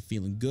 They'll get you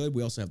feeling good.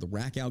 We also have the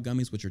Rack Out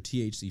Gummies, which are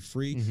THC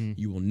free. Mm-hmm.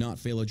 You will not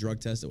fail a drug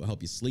test. It will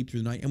help you sleep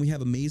through the night. And we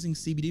have amazing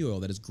CBD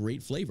oil that is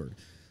great flavored.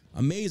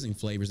 Amazing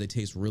flavors. They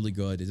taste really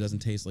good. It doesn't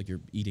taste like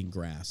you're eating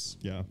grass.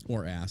 Yeah.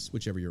 Or ass,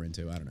 whichever you're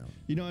into. I don't know.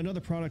 You know, another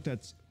product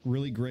that's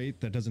really great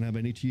that doesn't have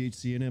any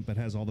THC in it but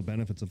has all the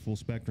benefits of full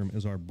spectrum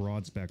is our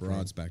broad spectrum.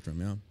 Broad spectrum,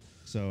 yeah.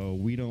 So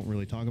we don't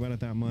really talk about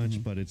it that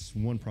much, but it's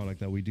one product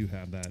that we do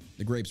have that.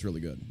 The grape's really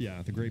good.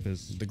 Yeah, the grape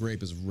is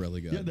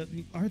really good. Yeah,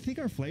 I think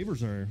our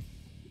flavors are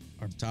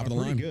top of the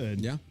line.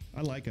 Good. Yeah,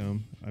 I like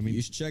them. I mean,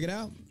 you should check it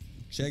out.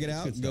 Check it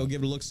out. Go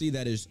give it a look. See,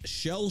 that is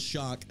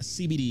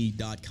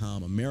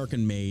shellshockcbd.com.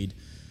 American made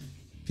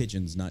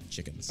pigeons, not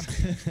chickens.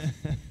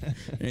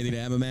 Anything to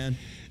add, my man?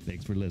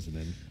 Thanks for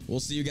listening. We'll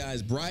see you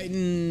guys bright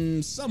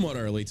and somewhat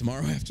early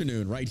tomorrow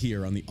afternoon right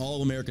here on the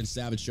All American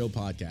Savage Show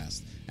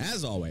podcast.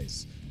 As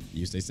always,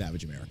 you stay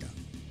savage, America.